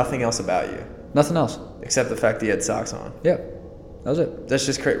knew nothing else about you. Nothing else. Except the fact that he had socks on. Yeah. That was it. That's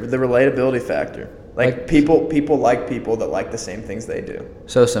just crazy. The relatability factor. Like people like people that like the same things they do.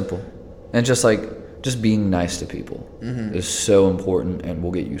 So simple. And just being nice to people is so important and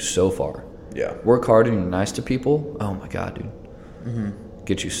will get you so far. Yeah. Work hard and you're nice to people. Oh my God, dude.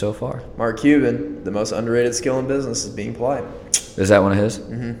 Get you so far. Mark Cuban, the most underrated skill in business is being polite. Is that one of his?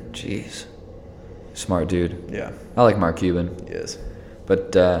 Jeez. Smart dude. Yeah. I like Mark Cuban. He is.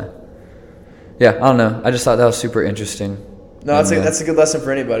 But, yeah, I don't know. I just thought that was super interesting. No, that's a good lesson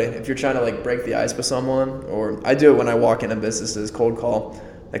for anybody. If you're trying to like break the ice with someone, or I do it when I walk into businesses, cold call,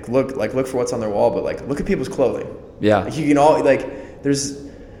 look for what's on their wall, but like look at people's clothing. Yeah. Like you can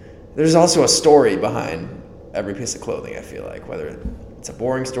there's also a story behind every piece of clothing, I feel like, whether it's a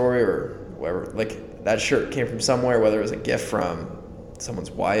boring story or whoever, like that shirt came from somewhere, whether it was a gift from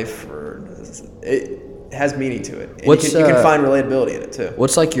someone's wife or it has meaning to it. And you can find relatability in it too.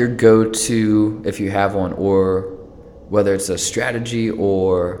 What's like your go-to, if you have one, or whether it's a strategy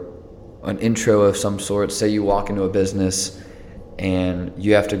or an intro of some sort? Say you walk into a business and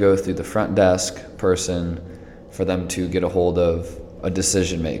you have to go through the front desk person for them to get a hold of a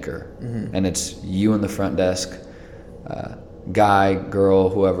decision maker. Mm-hmm. And it's you in the front desk, guy, girl,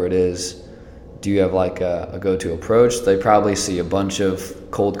 whoever it is. Do you have like a go-to approach? They probably see a bunch of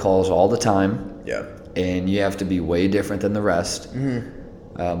cold calls all the time. Yeah. And you have to be way different than the rest.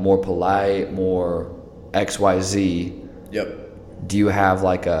 Mm-hmm. More polite, more XYZ. Yep. Do you have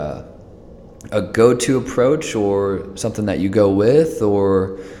like a go-to approach or something that you go with,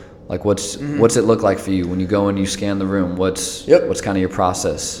 or like what's it look like for you when you go and you scan the room? What's kind of your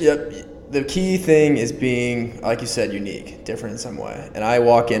process? Yep. The key thing is being, like you said, unique, different in some way. And I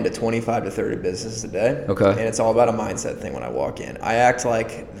walk into 25 to 30 businesses a day. Okay. And it's all about a mindset thing when I walk in. I act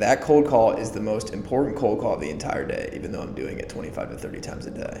like that cold call is the most important cold call of the entire day, even though I'm doing it 25 to 30 times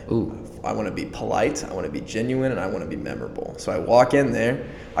a day. Ooh. I want to be polite, I want to be genuine, and I want to be memorable. So I walk in there,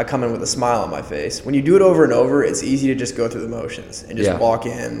 I come in with a smile on my face. When you do it over and over, it's easy to just go through the motions and just walk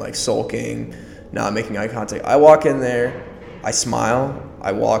in like sulking, not making eye contact. I walk in there, I smile,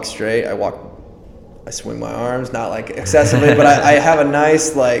 I walk straight, I swing my arms, not like excessively, but I have a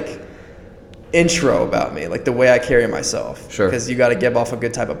nice like intro about me, like the way I carry myself. Sure. Because you got to give off a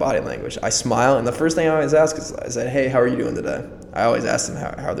good type of body language. I smile, and the first thing I always ask is, I said, hey, how are you doing today? I always ask them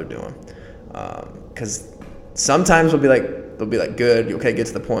how they're doing. Because sometimes they'll be like, good, okay, get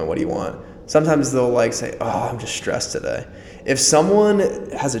to the point, what do you want? Sometimes they'll like say, oh, I'm just stressed today. If someone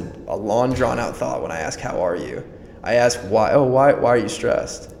has a long drawn out thought when I ask, how are you? I ask why are you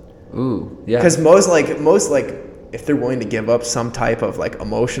stressed? Ooh, yeah. Because most if they're willing to give up some type of like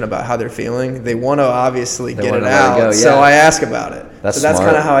emotion about how they're feeling, they want to obviously get it out. Go, yeah. So I ask about it. That's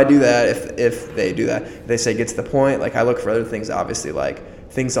kind of how I do that. If they do that, if they say get to the point, like I look for other things, obviously like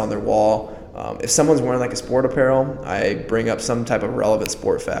things on their wall. If someone's wearing like a sport apparel, I bring up some type of relevant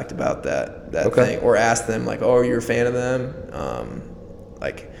sport fact about that thing, or ask them like, oh, you're a fan of them?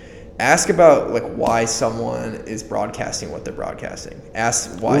 Ask about like why someone is broadcasting what they're broadcasting.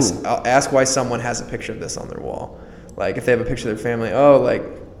 Ask why someone has a picture of this on their wall. Like if they have a picture of their family,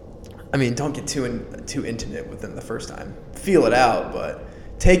 don't get too intimate with them the first time. Feel it out, but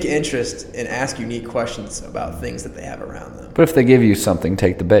take interest and ask unique questions about things that they have around them. But if they give you something,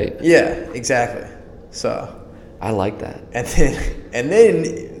 take the bait. Yeah, exactly. So I like that. And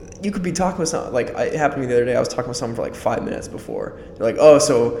then you could be talking with someone, like it happened to me the other day. I was talking with someone for like 5 minutes before. They're like, oh,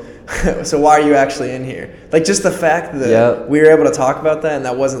 so why are you actually in here? Like just the fact that we were able to talk about that, and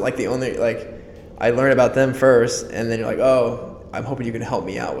that wasn't like the only, like I learned about them first, and then you're like, oh, I'm hoping you can help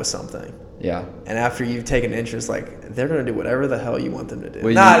me out with something. Yeah. And after you've taken interest, like they're going to do whatever the hell you want them to do.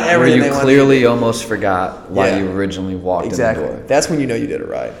 Where you clearly almost forgot why you originally walked in the door. That's when you know you did it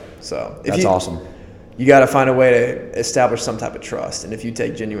right. So that's awesome. You got to find a way to establish some type of trust. And if you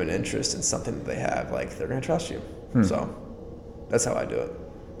take genuine interest in something that they have, like they're going to trust you. So that's how I do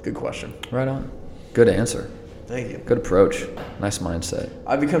it. Good question. Right on. Good answer. Thank you. Good approach. Nice mindset.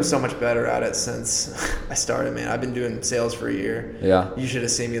 I've become so much better at it since I started, man. I've been doing sales for a year. Yeah. You should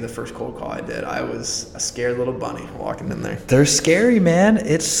have seen me in the first cold call I did. I was a scared little bunny walking in there. They're scary, man.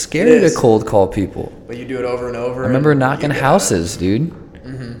 It's scary to cold call people. But you do it over and over. I remember knocking houses, dude.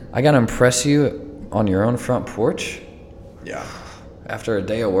 Mm-hmm. I got to impress you on your own front porch. Yeah. After a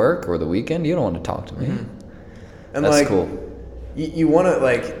day of work or the weekend, you don't want to talk to me. Mm-hmm. And that's cool. You want to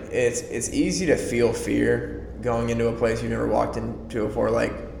like it's easy to feel fear going into a place you've never walked into before.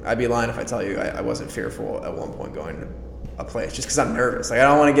 Like I'd be lying if I tell you I wasn't fearful at one point going to a place just because I'm nervous. Like I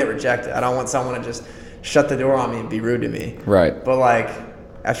don't want to get rejected. I don't want someone to just shut the door on me and be rude to me. Right. But like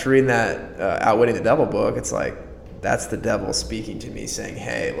after reading that Outwitting the Devil book, it's like that's the devil speaking to me saying,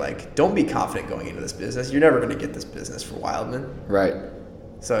 hey, like, don't be confident going into this business. You're never going to get this business for Wildman. Right.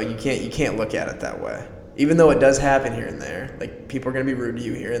 So you can't look at it that way. Even though it does happen here and there, like people are going to be rude to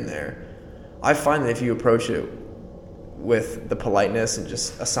you here and there. I find that if you approach it with the politeness and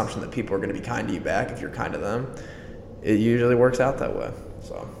just assumption that people are going to be kind to you back if you're kind to them, it usually works out that way.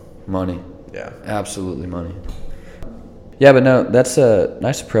 So money. Yeah. Absolutely money. Yeah, but no, that's a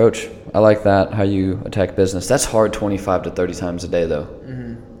nice approach. I like that, how you attack business. That's hard 25 to 30 times a day, though.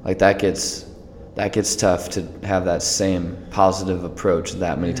 Mm-hmm. Like, that gets tough to have that same positive approach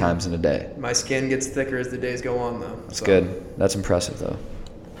that many times in a day. My skin gets thicker as the days go on, though. That's good. That's impressive, though.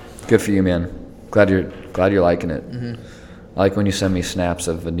 Good for you, man. Glad you're liking it. Mm-hmm. I like when you send me snaps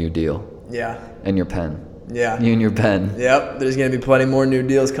of a new deal. Yeah. And your pen. Yeah. You and your pen. Yep. There's going to be plenty more new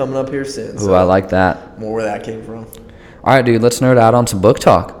deals coming up here soon. Ooh, I like that. More where that came from. All right, dude, let's nerd out on some book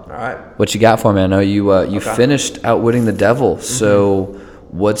talk. All right. What you got for me? I know you Okay. finished Outwitting the Devil. So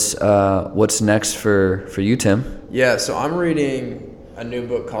what's next for you, Tim? Yeah, so I'm reading a new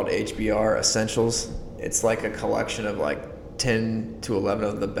book called HBR Essentials. It's like a collection of like 10 to 11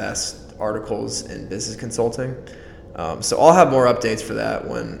 of the best articles in business consulting. So I'll have more updates for that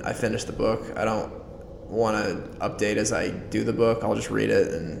when I finish the book. I don't want to update as I do the book. I'll just read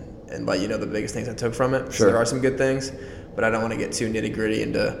it and let you know the biggest things I took from it. Sure. So there are some good things, but I don't want to get too nitty gritty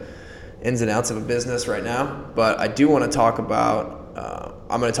into ins and outs of a business right now. But I do want to talk about,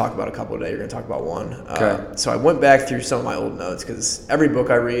 I'm going to talk about a couple today. You're going to talk about one. Okay. So I went back through some of my old notes because every book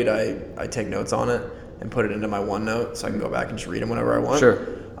I read, I take notes on it and put it into my OneNote so I can go back and just read them whenever I want. Sure.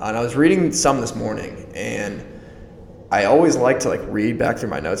 And I was reading some this morning, and I always like to like read back through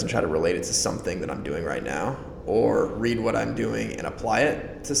my notes and try to relate it to something that I'm doing right now, or read what I'm doing and apply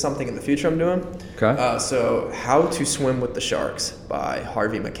it to something in the future I'm doing. Okay. So How to Swim with the Sharks by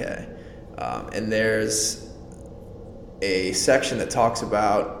Harvey Mackay. And there's a section that talks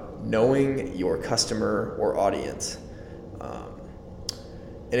about knowing your customer or audience.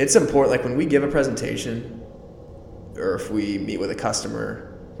 And it's important, like when we give a presentation or if we meet with a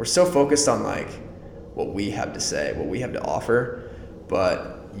customer, we're so focused on like what we have to say, what we have to offer,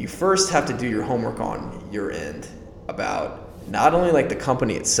 but you first have to do your homework on your end about not only like the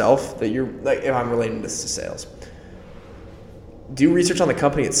company itself that you're, like if I'm relating this to sales, do research on the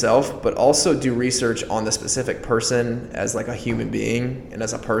company itself, but also do research on the specific person as like a human being and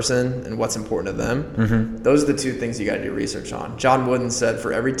as a person and what's important to them. Mm-hmm. Those are the two things you got to do research on. John Wooden said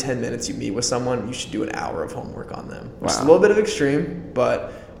for every 10 minutes you meet with someone, you should do an hour of homework on them. Which is a little bit of extreme,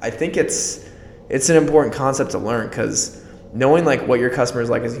 but I think it's an important concept to learn because knowing like what your customer is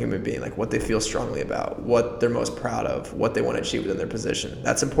like as a human being, like what they feel strongly about, what they're most proud of, what they want to achieve within their position,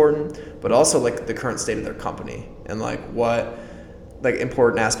 that's important, but also like the current state of their company and like what like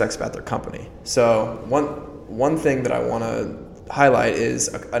important aspects about their company. So one thing that I want to highlight is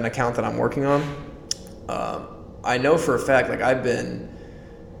an account that I'm working on. I know for a fact, like I've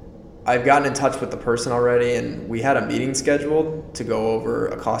gotten in touch with the person already, and we had a meeting scheduled to go over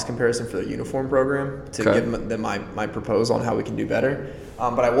a cost comparison for their uniform program to give them my proposal on how we can do better.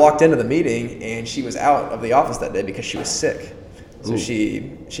 But I walked into the meeting and she was out of the office that day because she was sick. So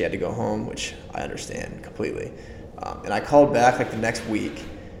she had to go home, which I understand completely. And I called back like the next week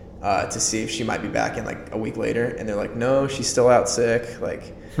to see if she might be back in like a week later. And they're like, no, she's still out sick.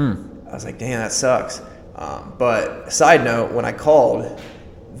 Like, I was like, damn, that sucks. But side note, when I called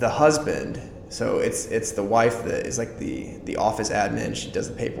the husband, so it's the wife that is like the office admin. She does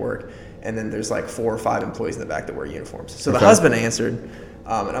the paperwork. And then there's like 4 or 5 employees in the back that wear uniforms. So the husband answered.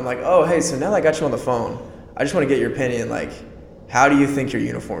 And I'm like, oh, hey, so now that I got you on the phone, I just want to get your opinion. Like, how do you think your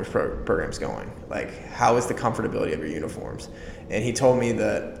uniforms program's going? Like, how is the comfortability of your uniforms? And he told me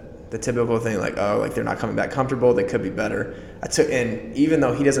that the typical thing, like, oh, like they're not coming back comfortable, they could be better. And even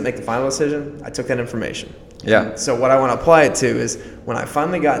though he doesn't make the final decision, I took that information. Yeah. And so what I want to apply it to is when I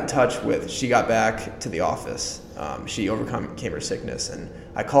finally got in touch with, she got back to the office. She overcame her sickness, and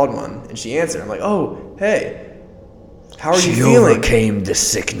I called one, and she answered. I'm like, oh, hey. How are you feeling? She overcame the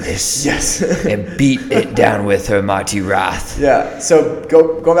sickness. Yes. And beat it down with her mighty wrath. Yeah. So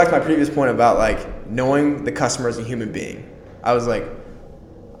going back to my previous point about like knowing the customer as a human being, I was like,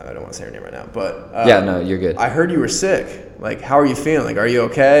 I don't want to say her name right now, but yeah, no, you're good. I heard you were sick. Like, how are you feeling? Like, are you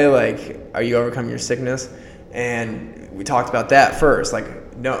okay? Like, are you overcoming your sickness? And we talked about that first.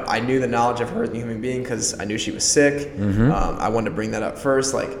 Like, no, I knew the knowledge of her as a human being because I knew she was sick. Mm-hmm. I wanted to bring that up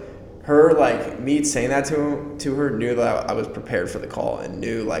first. Like, her, like, me saying that to her knew that I was prepared for the call and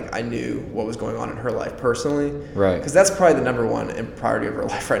knew, like, I knew what was going on in her life personally. Right. Because that's probably the number one priority of her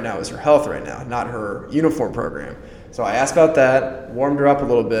life right now is her health right now, not her uniform program. So I asked about that, warmed her up a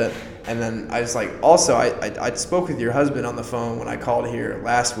little bit, and then I was like, also, I spoke with your husband on the phone when I called here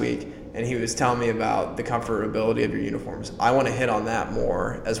last week, and he was telling me about the comfortability of your uniforms. I want to hit on that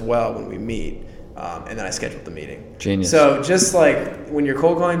more as well when we meet. And then I scheduled the meeting. Genius. So just like when you're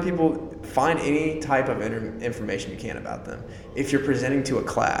cold calling people, find any type of information you can about them. If you're presenting to a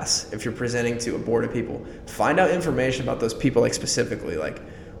class, if you're presenting to a board of people, find out information about those people, like specifically, like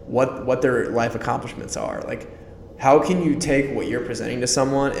what their life accomplishments are. Like, how can you take what you're presenting to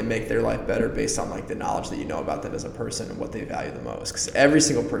someone and make their life better based on like the knowledge that you know about them as a person and what they value the most? Because every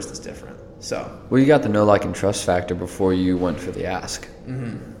single person is different. So. Well, you got the know, like, and trust factor before you went for the ask.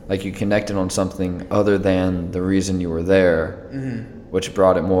 Mm-hmm. Like, you connected on something other than the reason you were there, which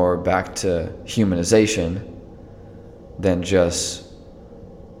brought it more back to humanization than just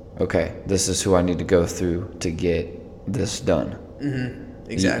okay, this is who I need to go through to get this done.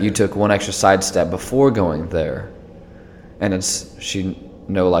 Exactly. You took one extra side step before going there, and she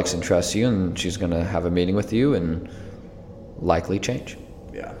likes and trusts you, and she's gonna have a meeting with you and likely change.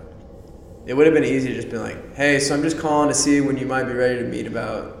 Yeah. It would have been easy to just be like, hey, so I'm just calling to see when you might be ready to meet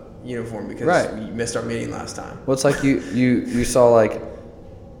about uniform because you missed our meeting last time. Well, it's like you saw like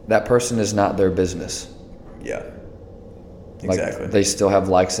that person is not their business. Yeah. Like Exactly. they still have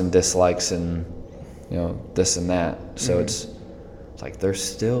likes and dislikes and this and that. So it's like they're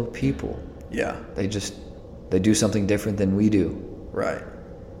still people. Yeah. They do something different than we do. Right.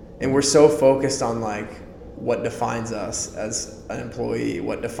 And we're so focused on like what defines us as an employee,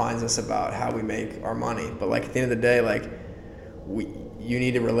 what defines us about how we make our money. But like at the end of the day, like you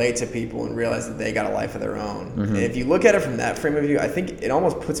need to relate to people and realize that they got a life of their own. And if you look at it from that frame of view, I think it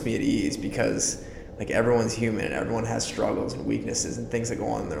almost puts me at ease because like everyone's human and everyone has struggles and weaknesses and things that go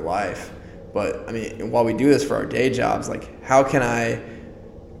on in their life. But I mean, while we do this for our day jobs, like how can I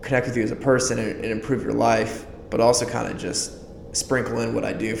connect with you as a person and improve your life, but also kind of just sprinkle in what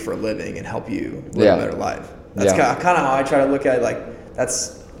I do for a living and help you live a better life. That's kind of how I try to look at it. Like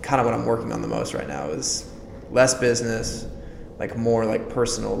that's kind of what I'm working on the most right now is less business, like more like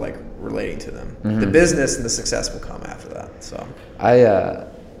personal, like relating to them. The business and the success will come after that. So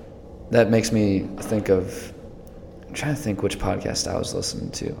that makes me think of, I'm trying to think which podcast I was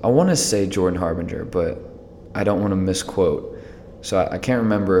listening to. I want to say Jordan Harbinger, but I don't want to misquote. So I can't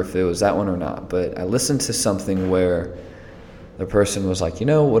remember if it was that one or not, but I listened to something where the person was like,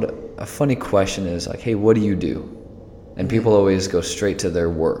 what a funny question is like, hey, what do you do? And people always go straight to their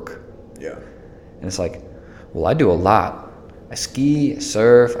work. Yeah. And it's like, well, I do a lot. I ski, I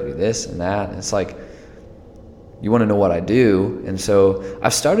surf, I do this and that. And it's like, you want to know what I do. And so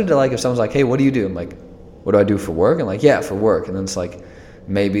I've started to like, if someone's like, hey, what do you do? I'm like, what do I do for work? And like, yeah, for work. And then it's like,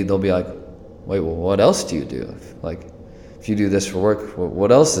 maybe they'll be like, wait, well, what else do you do? If you do this for work,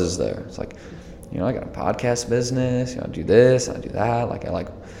 what else is there? It's like, I got a podcast business, I do this, I do that. Like, I like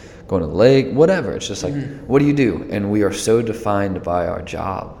going to the lake, whatever. It's just like, what do you do? And we are so defined by our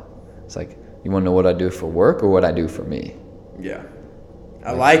job. It's like, you want to know what I do for work or what I do for me? Yeah.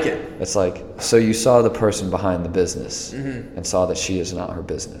 I like it. It's like, so you saw the person behind the business and saw that she is not her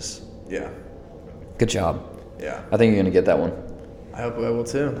business. Yeah. Good job. Yeah. I think you're going to get that one. I hope I will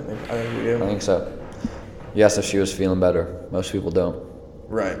too. I think we do. I think so. You asked if she was feeling better. Most people don't.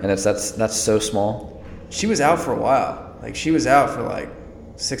 Right. And that's so small. She was out for a while. Like she was out for like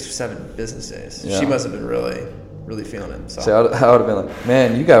 6 or 7 business days. Yeah. She must have been really, really feeling it. So I would have been like,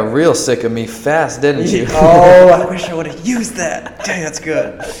 man, you got real sick of me fast, didn't you? Oh, I wish I would have used that. Dang, that's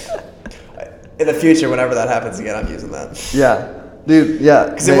good. In the future, whenever that happens again, I'm using that. Yeah. Dude, yeah.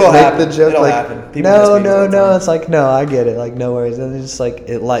 Because it will happen. The joke, It'll like, happen. People miss meetings all the time. It's like, no, I get it. Like, no worries. And it's just like,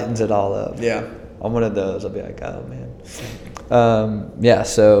 it lightens it all up. Yeah. I'm one of those. I'll be like, oh, man.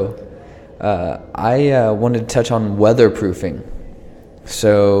 So I wanted to touch on weatherproofing.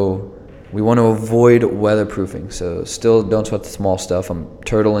 So we want to avoid weatherproofing. So still don't sweat the small stuff. I'm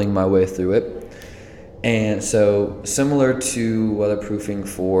turtling my way through it. And so similar to weatherproofing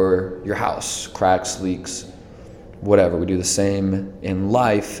for your house, cracks, leaks, whatever. We do the same in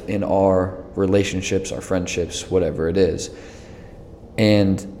life, in our relationships, our friendships, whatever it is.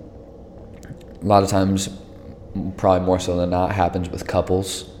 And a lot of times, probably more so than not, happens with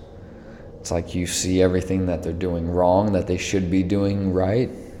couples. It's like you see everything that they're doing wrong, that they should be doing right,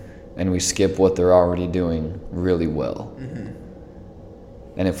 and we skip what they're already doing really well.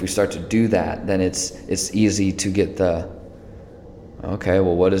 And if we start to do that, then it's easy to get okay,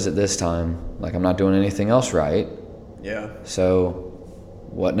 well, what is it this time? Like, I'm not doing anything else right. Yeah. So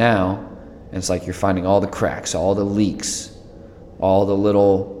what now? And it's like you're finding all the cracks, all the leaks, all the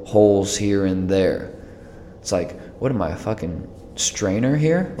little holes here and there. It's like, what am I, a fucking strainer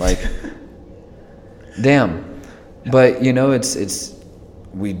here? Like, damn. But, it's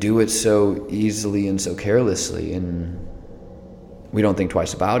we do it so easily and so carelessly, and we don't think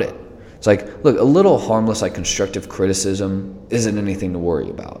twice about it. It's like, look, a little harmless, like constructive criticism isn't anything to worry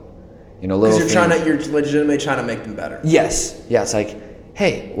about. Because you're legitimately trying to make them better. Yes. Yeah, it's like,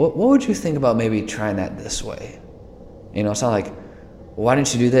 hey, what would you think about maybe trying that this way? It's not like, well, why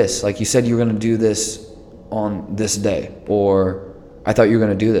didn't you do this? Like, you said you were going to do this on this day, or I thought you were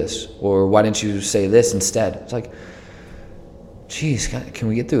going to do this, or why didn't you say this instead? It's like, geez, can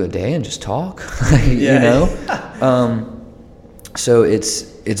we get through a day and just talk? So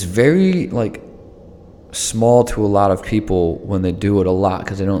it's very like small to a lot of people when they do it a lot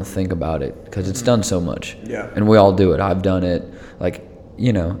because they don't think about it because it's done so much. Yeah. And we all do it. I've done it. Like,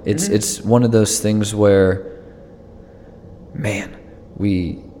 it's one of those things where, man,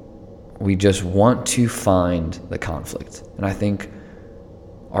 we we just want to find the conflict. And I think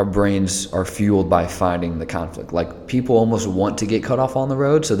our brains are fueled by finding the conflict. Like, people almost want to get cut off on the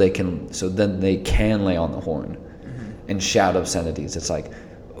road so then they can lay on the horn and shout obscenities. It's like,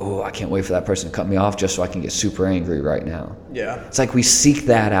 oh, I can't wait for that person to cut me off just so I can get super angry right now. Yeah. It's like we seek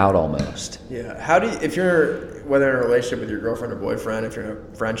that out almost. Yeah. How do you, if you're, whether in a relationship with your girlfriend or boyfriend, if you're in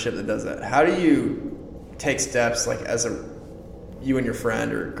a friendship that does that, how do you take steps, like, as you and your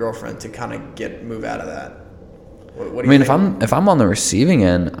friend or girlfriend, to kind of move out of that? What do you think? if I'm on the receiving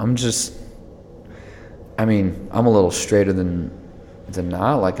end, I'm a little straighter than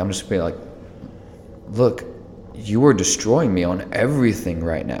not. Like, I'm just being like, look, you are destroying me on everything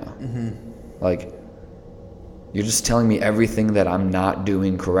right now. Like, you're just telling me everything that I'm not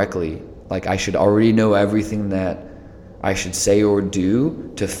doing correctly. Like, I should already know everything that I should say or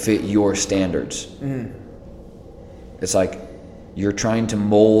do to fit your standards. It's like, you're trying to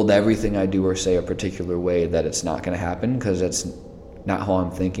mold everything I do or say a particular way that it's not going to happen because it's not how I'm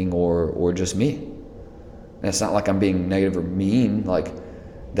thinking or just me. And it's not like I'm being negative or mean. Like,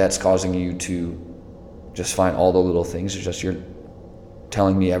 that's causing you to just find all the little things. It's just you're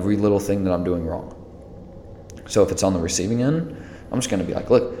telling me every little thing that I'm doing wrong. So if it's on the receiving end, I'm just going to be like,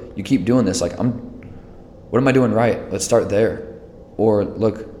 look, you keep doing this. Like, what am I doing right? Let's start there. Or,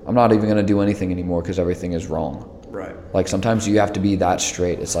 look, I'm not even going to do anything anymore because everything is wrong. Right. Like, sometimes you have to be that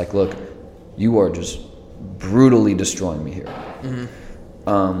straight. It's like, look, you are just brutally destroying me here.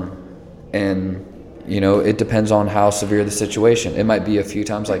 And, it depends on how severe the situation. It might be a few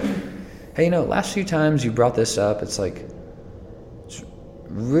times like, hey, last few times you brought this up, it's like, it's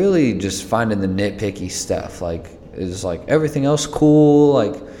really just finding the nitpicky stuff. Like, is like everything else cool?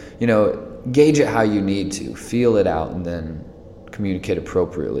 Like, gauge it how you need to, feel it out, and then communicate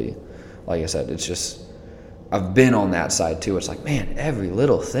appropriately. Like I said, it's just, I've been on that side too. It's like, man, every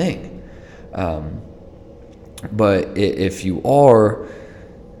little thing. But if you are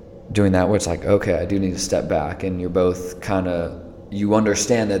doing that where it's like, okay, I do need to step back, and you're both kind of, you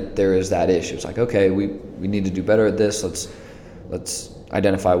understand that there is that issue. It's like, okay, we need to do better at this. Let's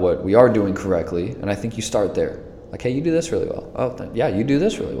identify what we are doing correctly. And I think you start there. Like, hey, you do this really well. Oh, yeah, you do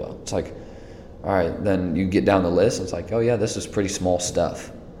this really well. It's like, all right, then you get down the list. It's like, oh yeah, this is pretty small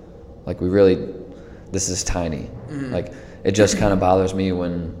stuff. Like, this is tiny. Like, it just kind of bothers me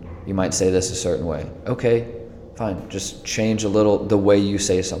when you might say this a certain way. Okay, fine. Just change a little the way you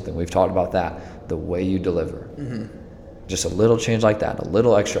say something. We've talked about that. The way you deliver. Just a little change like that, a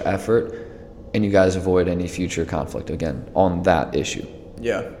little extra effort, and you guys avoid any future conflict again on that issue.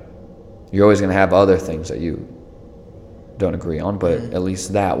 Yeah. You're always going to have other things that you don't agree on, but at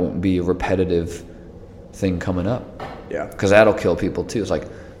least that won't be a repetitive thing coming up. Yeah. Because that'll kill people too. It's like,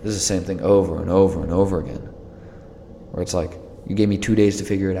 this is the same thing over and over and over again. Where it's like, you gave me 2 days to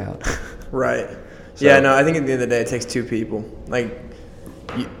figure it out. Right. So, yeah, no, I think at the end of the day, it takes two people. Like,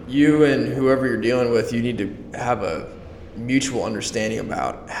 you and whoever you're dealing with, you need to have a mutual understanding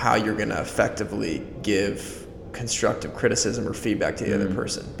about how you're going to effectively give constructive criticism or feedback to the other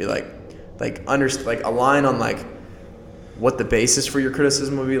person. Be like align on like what the basis for your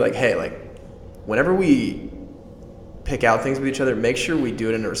criticism would be. Like, hey, like, whenever we pick out things with each other, make sure we do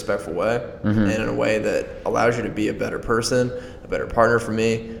it in a respectful way and in a way that allows you to be a better person, a better partner for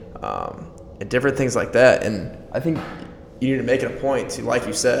me, and different things like that. And I think you need to make it a point to, like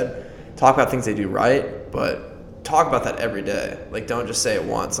you said, talk about things they do right, but talk about that every day. Like, don't just say it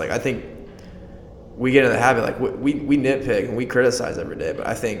once. Like, I think we get in the habit, like, we nitpick and we criticize every day, but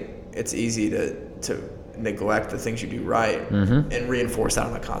I think it's easy to neglect the things you do right and reinforce that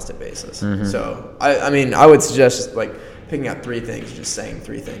on a constant basis. So I would suggest just like picking out 3 things, just saying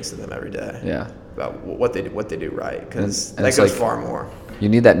 3 things to them every day. Yeah. About what they do right, because that goes like, far more. You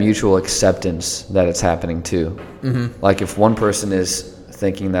need that mutual acceptance that it's happening too. Like, if one person is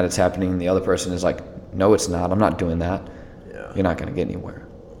thinking that it's happening and the other person is like, no, it's not, I'm not doing that, you're not going to get anywhere.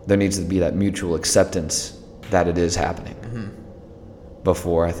 There needs to be that mutual acceptance that it is happening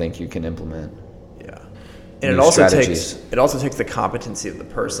before I think you can implement. And it also takes the competency of the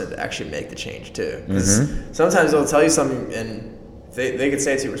person to actually make the change too. Because sometimes they'll tell you something and they could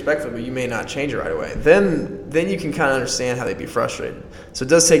say it to you respectfully, but you may not change it right away. Then you can kind of understand how they'd be frustrated. So it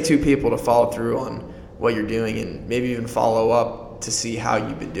does take 2 people to follow through on what you're doing and maybe even follow up to see how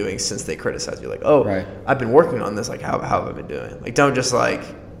you've been doing since they criticize you. Like, oh, right, I've been working on this. Like, how have I been doing? Like, don't just like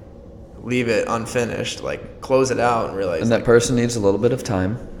leave it unfinished. Like, close it out and realize. And that person needs a little bit of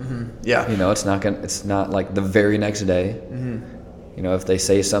time. Yeah. It's not like the very next day. If they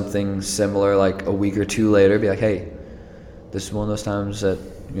say something similar like a week or 2 later, be like, hey, this is one of those times that,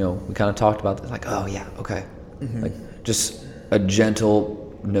 we kind of talked about this. Like, oh yeah, okay. Like, just a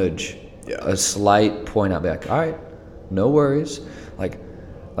gentle nudge. a slight point, I'll be like, all right, no worries. Like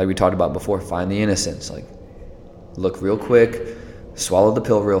we talked about before, find the innocence. Like, look real quick, swallow the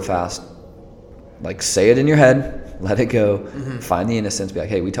pill real fast. Like, say it in your head, let it go. Find the innocence. Be like,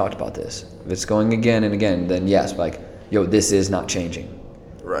 hey, we talked about this. If it's going again and again, then yes, like, yo, this is not changing.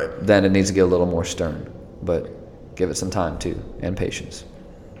 Right. Then it needs to get a little more stern. But give it some time too, and patience.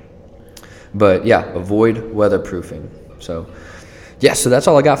 But yeah, avoid weatherproofing. So yeah, so that's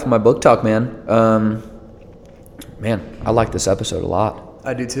all I got for my book talk, man. Man, I like this episode a lot.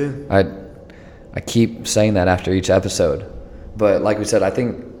 I do too. I keep saying that after each episode. But like we said, I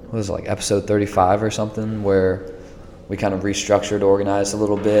think, what was it, like episode 35 or something, where we kind of restructured, organized a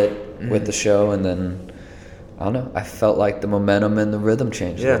little bit with the show, and then I don't know, I felt like the momentum and the rhythm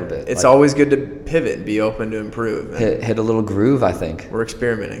changed a little bit. It's like, always good to pivot and be open to improve. Hit a little groove, I think. We're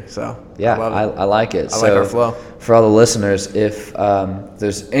experimenting, so yeah, I like it. I like our flow. For all the listeners, if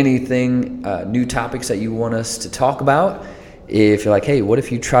there's anything, new topics that you want us to talk about, if you're like, hey, what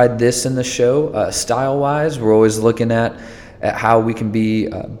if you tried this in the show, style-wise, we're always looking at how we can be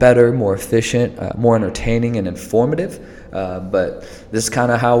better, more efficient, more entertaining and informative. But this is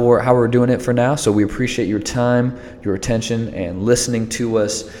kind of how we're doing it for now. So we appreciate your time, your attention, and listening to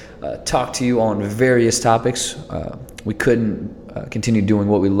us talk to you on various topics. We couldn't continue doing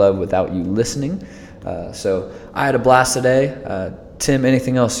what we love without you listening. So I had a blast today. Tim,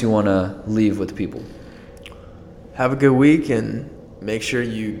 anything else you want to leave with people? Have a good week, and make sure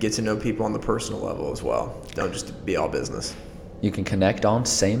you get to know people on the personal level as well. Don't just be all business. You can connect on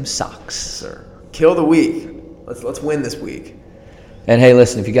same socks. Sir. Kill the week. Let's win this week. And hey,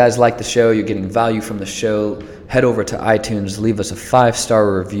 listen, if you guys like the show, you're getting value from the show, head over to iTunes, leave us a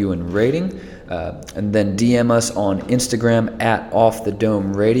 5-star review and rating, and then DM us on Instagram at Off the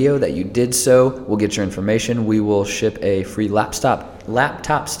Dome Radio that you did so. We'll get your information. We will ship a free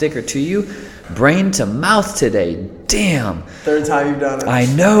laptop sticker to you. Brain to mouth today. Damn. Third time you've done it. I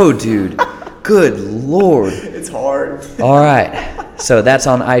know, dude. Good Lord. It's hard. All right. So that's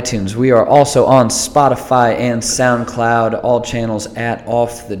on iTunes. We are also on Spotify and SoundCloud, all channels at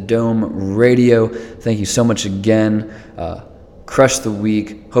Off the Dome Radio. Thank you so much again. Crush the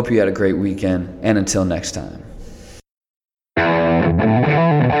week. Hope you had a great weekend. And until next time.